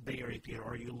Bay Area theater,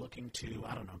 or are you looking to,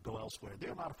 I don't know, go elsewhere?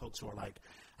 There are a lot of folks who are like,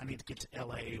 I need to get to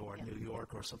L.A. or New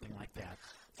York or something like that.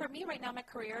 For me right now, my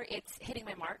career, it's hitting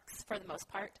my marks for the most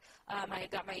part. I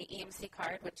got my EMC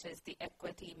card, which is the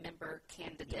Equity Member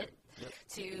Candidate,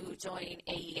 to join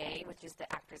AEA, which is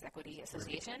the Actors Equity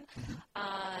Association.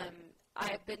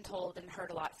 I've been told and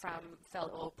heard a lot from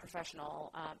fellow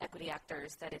professional equity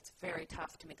actors that it's very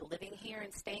tough to make a living here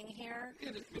and staying here.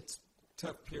 It's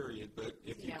tough period, but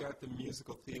if you got the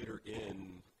musical theater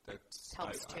in, that's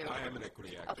helps too. I am an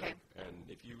equity actor, and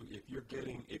if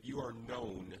you are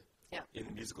known in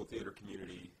the musical theater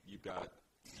community, you've got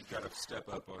to step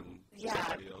up on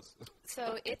somebody else.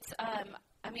 So it's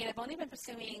I mean, I've only been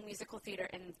pursuing musical theater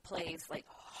and plays like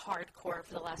hardcore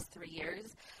for the last 3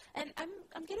 years, and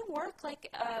I'm getting work.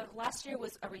 Like last year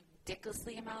was a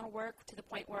ridiculously amount of work, to the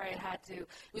point where I had to. It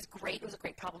was great. It was a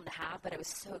great problem to have, but I was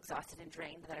so exhausted and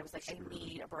drained that I was like, I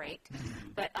need a break.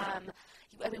 But I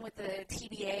mean, with the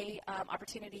TBA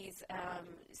opportunities,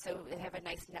 so they have a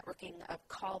nice networking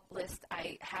call list.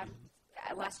 I have.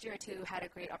 Last year or two had a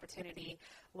great opportunity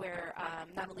where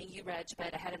not only you, Reg,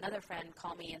 but I had another friend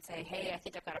call me and say, hey, I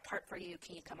think I've got a part for you.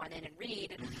 Can you come on in and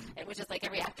read? And which is like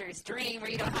every actor's dream, where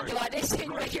you don't have to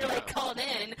audition, but you're like called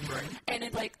in. And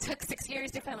it like took 6 years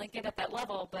to finally get at that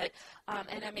level. But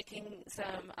and I'm making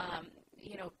some,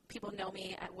 you know, people know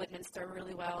me at Woodminster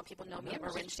really well. People know me at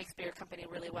Marin Shakespeare Company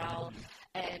really well.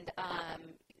 And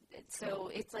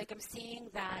so it's like I'm seeing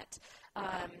that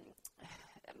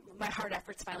my hard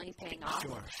efforts finally paying off.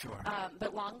 Sure.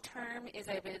 But long term is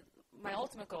my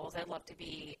ultimate goal is I'd love to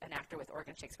be an actor with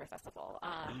Oregon Shakespeare Festival.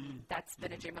 That's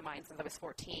been a dream of mine since I was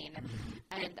 14.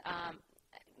 And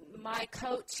my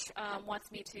coach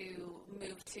wants me to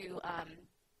move to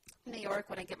New York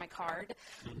when I get my card.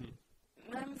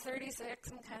 I'm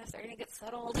 36. I'm kind of starting to get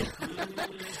settled.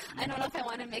 I don't know if I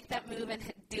want to make that move and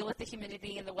deal with the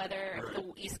humidity and the weather of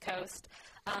the East Coast.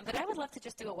 But I would love to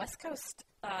just do a West Coast,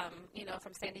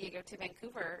 from San Diego to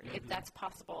Vancouver, if that's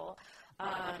possible.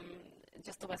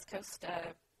 Just the West Coast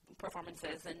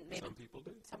performances, and maybe some people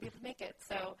do. Some people make it.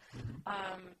 So,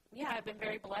 I've been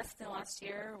very blessed in the last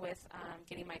year with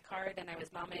getting my card, and I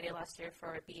was nominated last year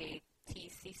for a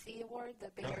BATCC award, the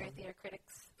Bay Area Theater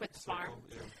Critics with Farm.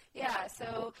 Cool,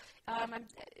 So I'm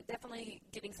definitely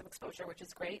getting some exposure, which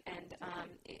is great, and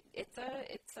it's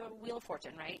a wheel of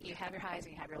fortune, right? You have your highs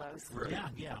and you have your lows. Right.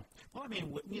 Yeah. Well, I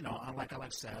mean, like I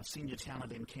said, I've seen your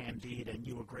talent in Candide, and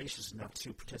you were gracious enough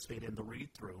to participate in the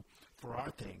read-through for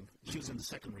our thing. She was in the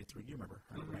second read-through. You remember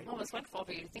her, right? Well, it's wonderful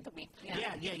for you to think of me.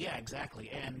 Yeah, exactly.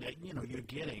 And, you're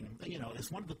getting,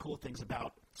 it's one of the cool things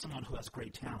about someone who has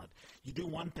great talent. You do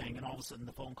one thing, and all of a sudden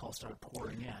the phone calls start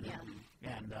pouring in. Yeah.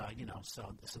 And,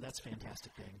 so that's a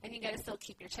fantastic thing. And you got to still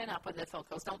keep your chin up when the phone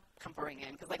calls don't come pouring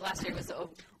in, because like last year was so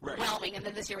overwhelming, and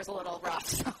then this year was a little rough.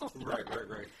 So. Right.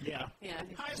 Yeah.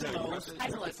 Highs and lows. You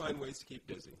have to find ways to keep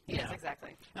busy. Yes,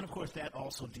 exactly. And, of course, that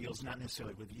also deals not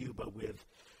necessarily with you, but with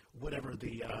whatever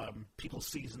the people's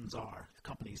seasons are,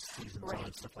 companies' seasons are,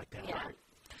 and stuff like that. Yeah. Right.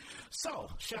 So,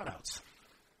 shout-outs.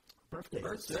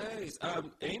 Birthdays.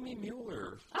 Amy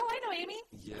Mueller. Oh, I know Amy.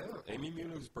 Yeah, Amy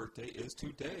Mueller's birthday is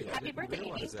today. Happy I didn't birthday,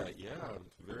 realize Amy. that. Yeah, I'm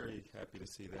very happy to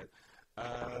see that.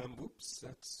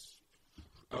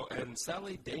 And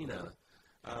Sally Dana,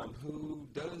 who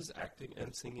does acting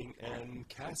and singing and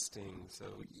casting. So,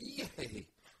 yay!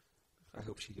 I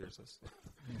hope she hears us.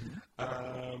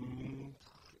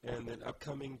 And then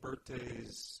upcoming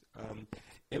birthdays,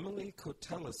 Emily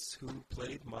Cotellis, who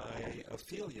played my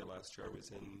Ophelia last year. I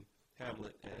was in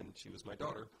Hamlet, and she was my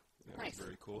daughter. That nice. was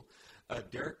very cool.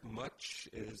 Derek Much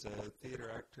is a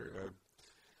theater actor. Not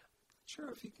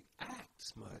sure if he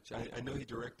acts much. I know he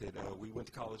directed. We went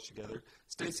to college together.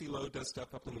 Stacy Lowe does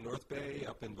stuff up in the North Bay,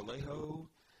 up in Vallejo.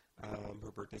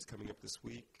 Her birthday's coming up this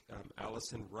week.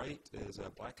 Allison Wright is a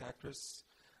black actress.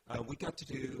 We got to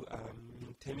do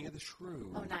Taming of the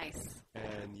Shrew. Oh, nice.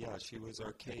 And, yeah, she was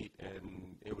our Kate,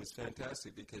 and it was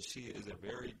fantastic because she is a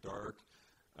very dark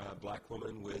black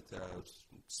woman with a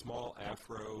small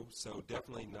afro, so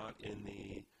definitely not in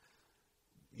the,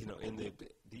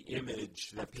 the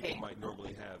image that people might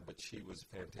normally have, but she was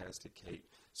a fantastic Kate.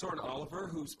 Soren Oliver,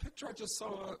 whose picture I just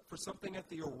saw for something at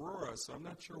the Aurora, so I'm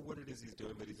not sure what it is he's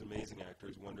doing, but he's an amazing actor.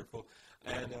 He's wonderful.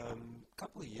 And a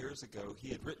couple of years ago, he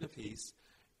had written a piece,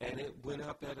 and it went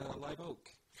up at Live Oak.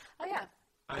 Oh, yeah.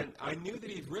 I knew that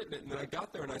he'd written it, and then I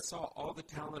got there and I saw all the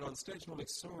talent on stage, and I'm like,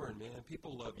 Soren, man,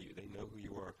 people love you. They know who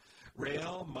you are.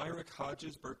 Raelle Myrick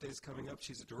Hodges' birthday's coming up.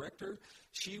 She's a director.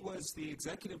 She was the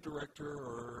executive director,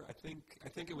 or I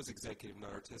think it was executive,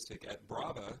 not artistic, at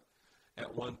Brava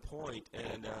at one point,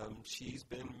 and she's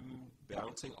been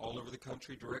bouncing all over the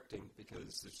country directing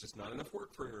because there's just not enough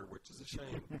work for her, which is a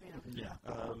shame. Yeah.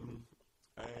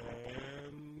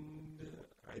 And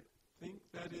I think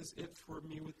that is it for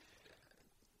me with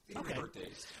theater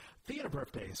birthdays. Theater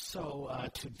birthdays. So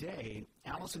today,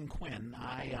 Allison Quinn,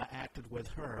 I acted with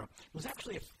her. It was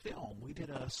actually a film. We did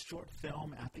a short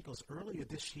film, I think it was earlier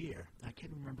this year. I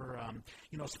can't remember.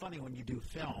 It's funny when you do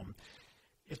film.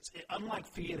 It's unlike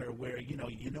theater where,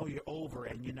 you're over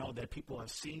and you know that people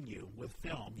have seen you. With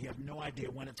film, you have no idea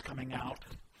when it's coming out,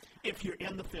 if you're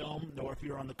in the film or if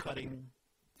you're on the cutting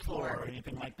floor or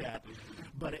anything like that.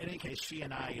 But in any case, she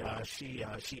and I, she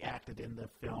acted in the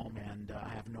film, and I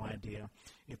have no idea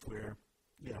if we're,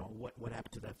 what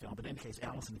happened to that film. But in any case,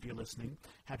 Allison, if you're listening,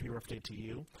 happy birthday to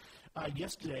you.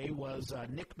 Yesterday was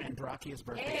Nick Mandrakia's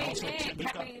birthday. Hey, Nick,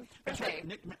 happy birthday.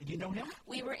 Nick, you know him?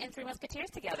 We were in Three Musketeers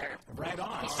together. Right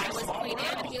on. I was Queen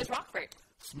Anne, and he was Rockford.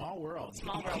 Small world.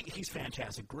 Small world. He's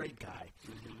fantastic. Great guy.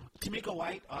 Tamika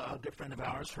White, a good friend of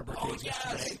ours, her birthday was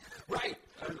yesterday. Right.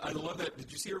 I love that.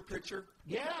 Did you see her picture?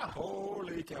 Yeah.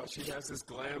 Holy cow. She has this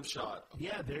glam shot.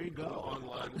 Yeah, there you go.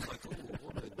 Online. It's like, oh,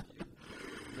 woman,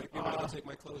 you make me want to take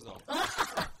my clothes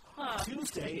off.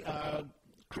 Tuesday,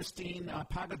 Christine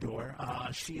Pagador,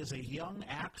 she is a young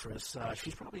actress.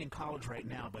 She's probably in college right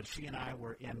now, but she and I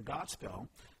were in Godspell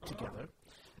together.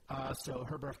 So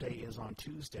her birthday is on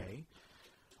Tuesday.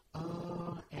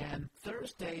 And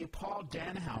Thursday, Paul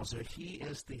Danhauser, he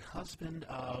is the husband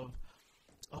of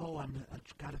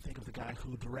I've got to think of the guy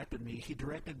who directed me. He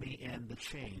directed me in The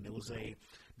Chain. It was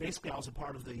basically I was a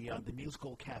part of the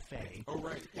musical cafe. Oh,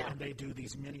 right. Yeah. And they do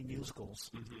these mini musicals.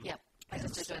 Mm-hmm. Yep. I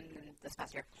just did one this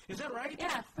past year. Is that right?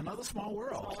 Yeah. Another small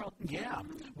world. Small world. Yeah.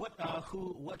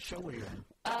 What show were you in?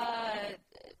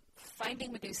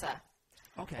 Finding Medusa.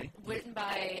 Okay. Written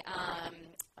by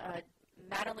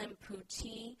Madeline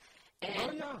Pucci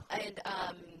and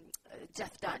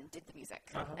Jeff Dunn did the music.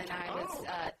 And I was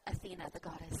Athena, the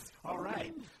goddess. All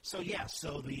right. So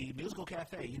the musical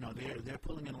cafe, they're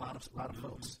pulling in a lot of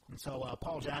folks. And so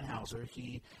Paul Johnhauser,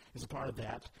 he is a part of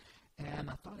that. And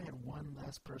I thought I had one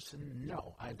last person.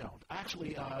 No, I don't.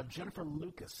 Actually, Jennifer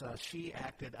Lucas, she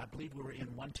acted, I believe we were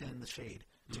in 110 in the Shade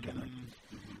together.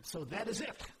 Mm-hmm. So that is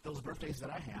it. Those birthdays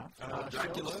that I have.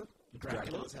 Dracula.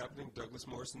 Dracula's happening. Douglas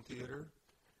Morrison Theater.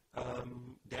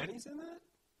 Danny's in that?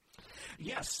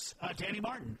 Yes, Danny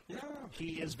Martin. Yeah. I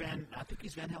think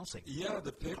he's Van Helsing. Yeah,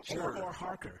 the picture. Or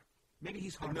Harker. Maybe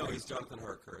he's Harker. No, he's Jonathan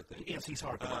Harker, I think. Yes, he's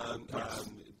Harker. Yes.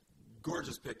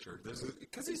 Gorgeous picture.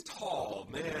 Because he's tall,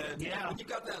 man. Yeah. When you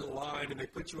got that line and they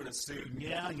put you in a suit.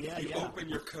 Yeah. You open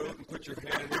your coat and put your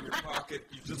hand in your pocket.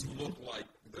 You just look like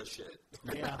the shit.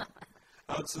 Yeah.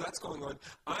 So that's going on.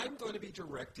 I'm going to be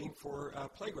directing for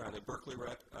Playground at Berkeley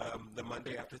Rec the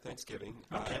Monday after Thanksgiving.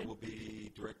 Okay. I will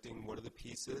be directing one of the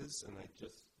pieces, and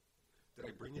did I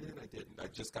bring it in? I didn't. I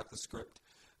just got the script,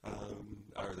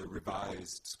 or the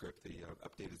revised script, the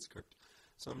updated script.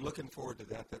 So I'm looking forward to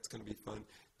that. That's going to be fun.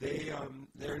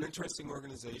 They're an interesting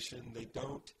organization.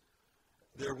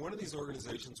 They're one of these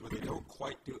organizations where they don't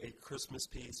quite do a Christmas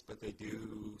piece, but they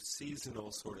do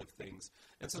seasonal sort of things.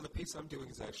 And so the piece I'm doing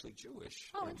is actually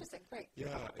Jewish. Oh, interesting. Great.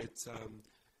 Yeah, it's,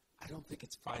 I don't think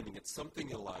it's finding. It's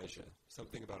something Elijah,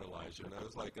 something about Elijah. And I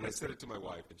was like, and I said it to my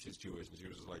wife, and she's Jewish, and she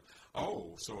was just like,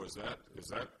 oh, so is that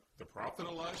the prophet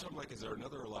Elijah? I'm like, is there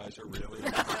another Elijah, really?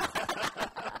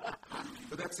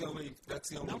 But that's the only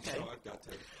show I've got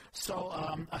to. So,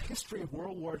 A History of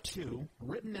World War II,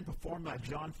 written and performed by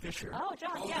John Fisher. Oh,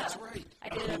 John, yeah. That's right. I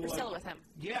did a Priscilla with him.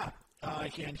 Yeah.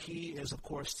 And he is, of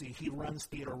course, he runs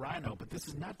Theater Rhino, but this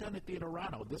is not done at Theater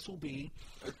Rhino. This will be...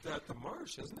 At the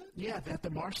Marsh, isn't it? Yeah, at the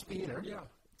Marsh Theater. Yeah.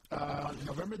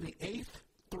 November the 8th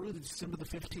through December the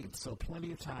 15th, so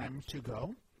plenty of time to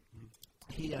go.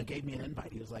 He gave me an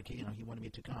invite. He was like, he wanted me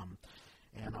to come.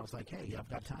 And I was like, hey, I've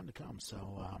got time to come.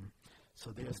 So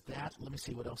there's that. Let me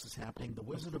see what else is happening. The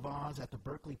Wizard of Oz at the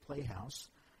Berkeley Playhouse,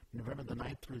 November the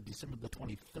 9th through December the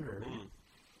 23rd.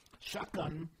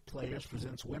 Shotgun Players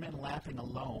presents Women Laughing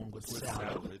Alone with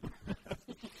Salad.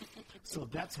 So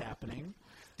that's happening.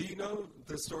 Do you know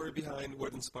the story behind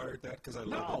what inspired that? Because I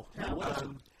love it.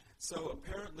 No. So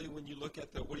apparently when you look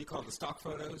at the stock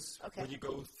photos, when you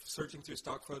go searching through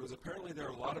stock photos, apparently there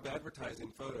are a lot of advertising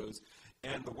photos,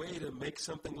 and the way to make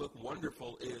something look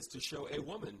wonderful is to show a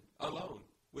woman alone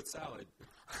with salad.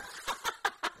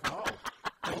 Oh,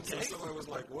 okay. So I was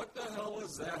like, what the hell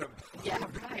is that about? Yeah,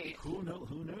 right. Who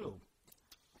knew?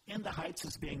 In the Heights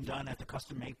is being done at the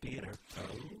Custom Made Theater.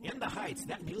 In the Heights,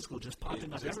 that musical just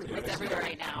popping up everywhere. It's everywhere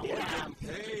right now. Yeah.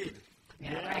 Paid.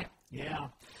 Yeah.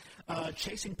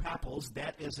 Chasing Papples,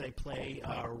 that is a play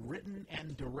written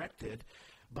and directed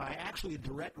by,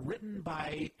 written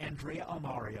by Andrea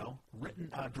Amario,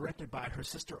 directed by her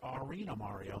sister Aureen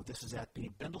Amario. This is at the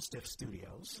Bindlestiff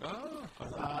Studios.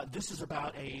 This is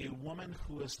about a woman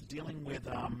who is dealing with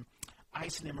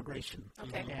ICE and immigration.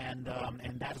 Okay. And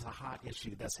that is a hot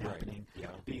issue that's happening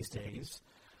these days.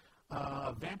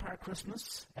 Vampire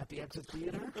Christmas at the Exit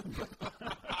Theater.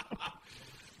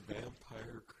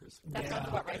 Vampire Christmas. That sounds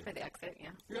about right for the exit,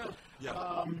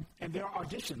 Yeah. And there are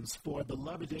auditions for the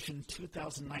Love Edition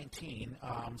 2019.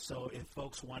 So if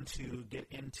folks want to get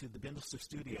into the Bindlestiff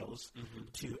Studios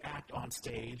to act on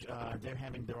stage, they're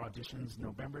having their auditions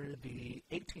November the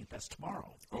 18th. That's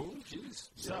tomorrow. Oh, jeez.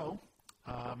 So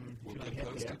we'll get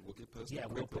posted. Yeah,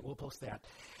 we'll post that.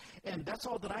 And that's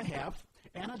all that I have.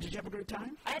 Anna, did you have a great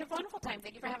time? I had a wonderful time.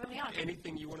 Thank you for having me on.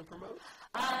 Anything you want to promote?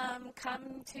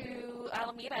 Come to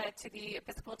Alameda to the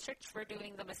Episcopal Church. We're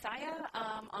doing the Messiah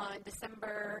on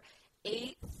December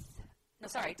 14th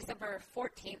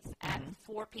at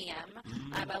 4 p.m.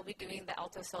 I'll be doing the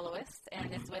alto soloist,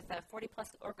 and it's with a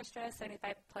 40-plus orchestra,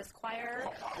 75-plus choir.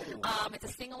 It's a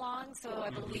sing-along, so I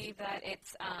believe that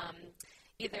it's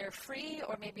either free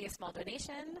or maybe a small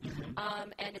donation,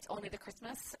 and it's only the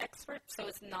Christmas expert, so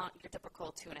it's not your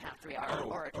typical 2.5, 3 hour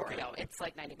oratorio. Okay. It's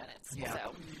like 90 minutes. Yeah.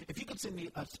 So. If you could send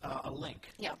me a link,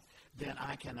 then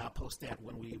I can post that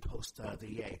when we post the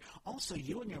Yay. Also,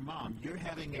 you and your mom, you're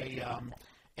having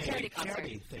charity concert.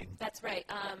 Charity thing. That's right.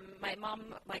 My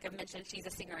mom, like I mentioned, she's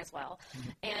a singer as well.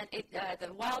 And the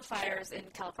wildfires in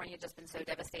California have just been so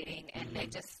devastating, and they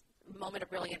just, moment of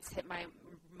brilliance hit my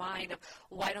mind of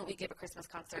why don't we give a Christmas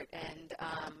concert and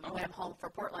when I'm home for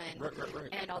Portland, right.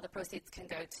 and all the proceeds can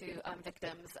go to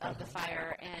victims of the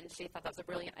fire, and she thought that was a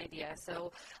brilliant idea.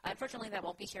 So unfortunately that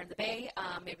won't be here in the Bay.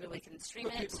 Maybe we can stream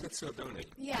it. People could still donate.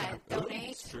 Yeah,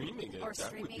 donate. Streaming it. Or that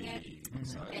streaming would it. be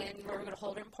exciting. And we're going to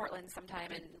hold it in Portland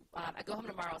sometime, and I go home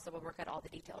tomorrow, so we'll work out all the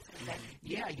details. Okay?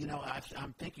 Yeah,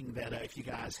 I'm thinking that if you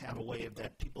guys have a way of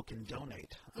that people can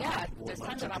donate. Yeah, people would there's love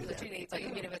tons to of do that. opportunities, like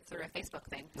even if it's through a Facebook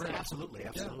thing. So. Right, absolutely.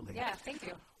 Yeah, thank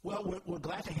you. Well, we're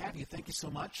glad to have you. Thank you so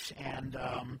much. And,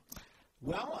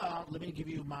 let me give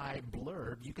you my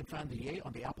blurb. You can find the Yay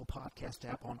on the Apple Podcast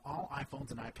app on all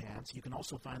iPhones and iPads. You can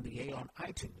also find the Yay on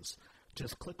iTunes.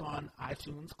 Just click on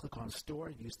iTunes, click on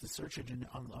Store, use the search engine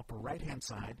on the upper right-hand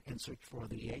side, and search for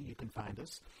the Yay. You can find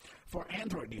us. For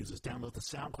Android users, download the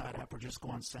SoundCloud app or just go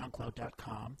on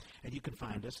SoundCloud.com, and you can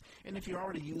find us. And if you're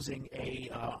already using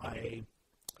any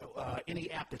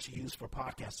app that you use for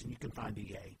podcasting, you can find the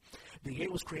Yay. The Yay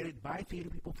was created by theater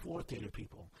people for theater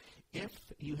people. If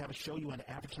you have a show you want to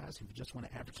advertise, if you just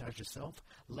want to advertise yourself,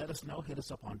 let us know. Hit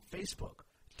us up on Facebook,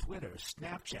 Twitter,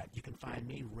 Snapchat. You can find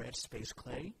me, Red Space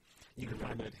Clay. You can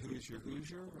find at Hoosier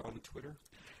on Twitter.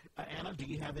 Anna, do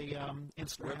you have a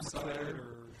Instagram website or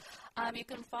Twitter? You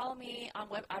can follow me on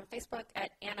Facebook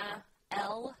at Anna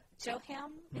L.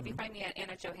 Joham. If you find me at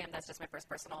Anna Joham, that's just my first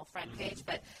personal friend page,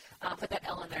 but put that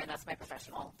L in there, and that's my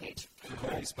professional page. How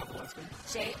do you spell the last name?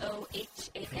 Joham.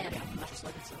 Just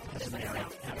like it sounds. As Mary,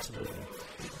 absolutely.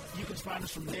 You can find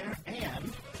us from there,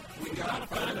 and we gotta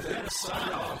find a better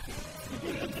sign off. we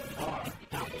are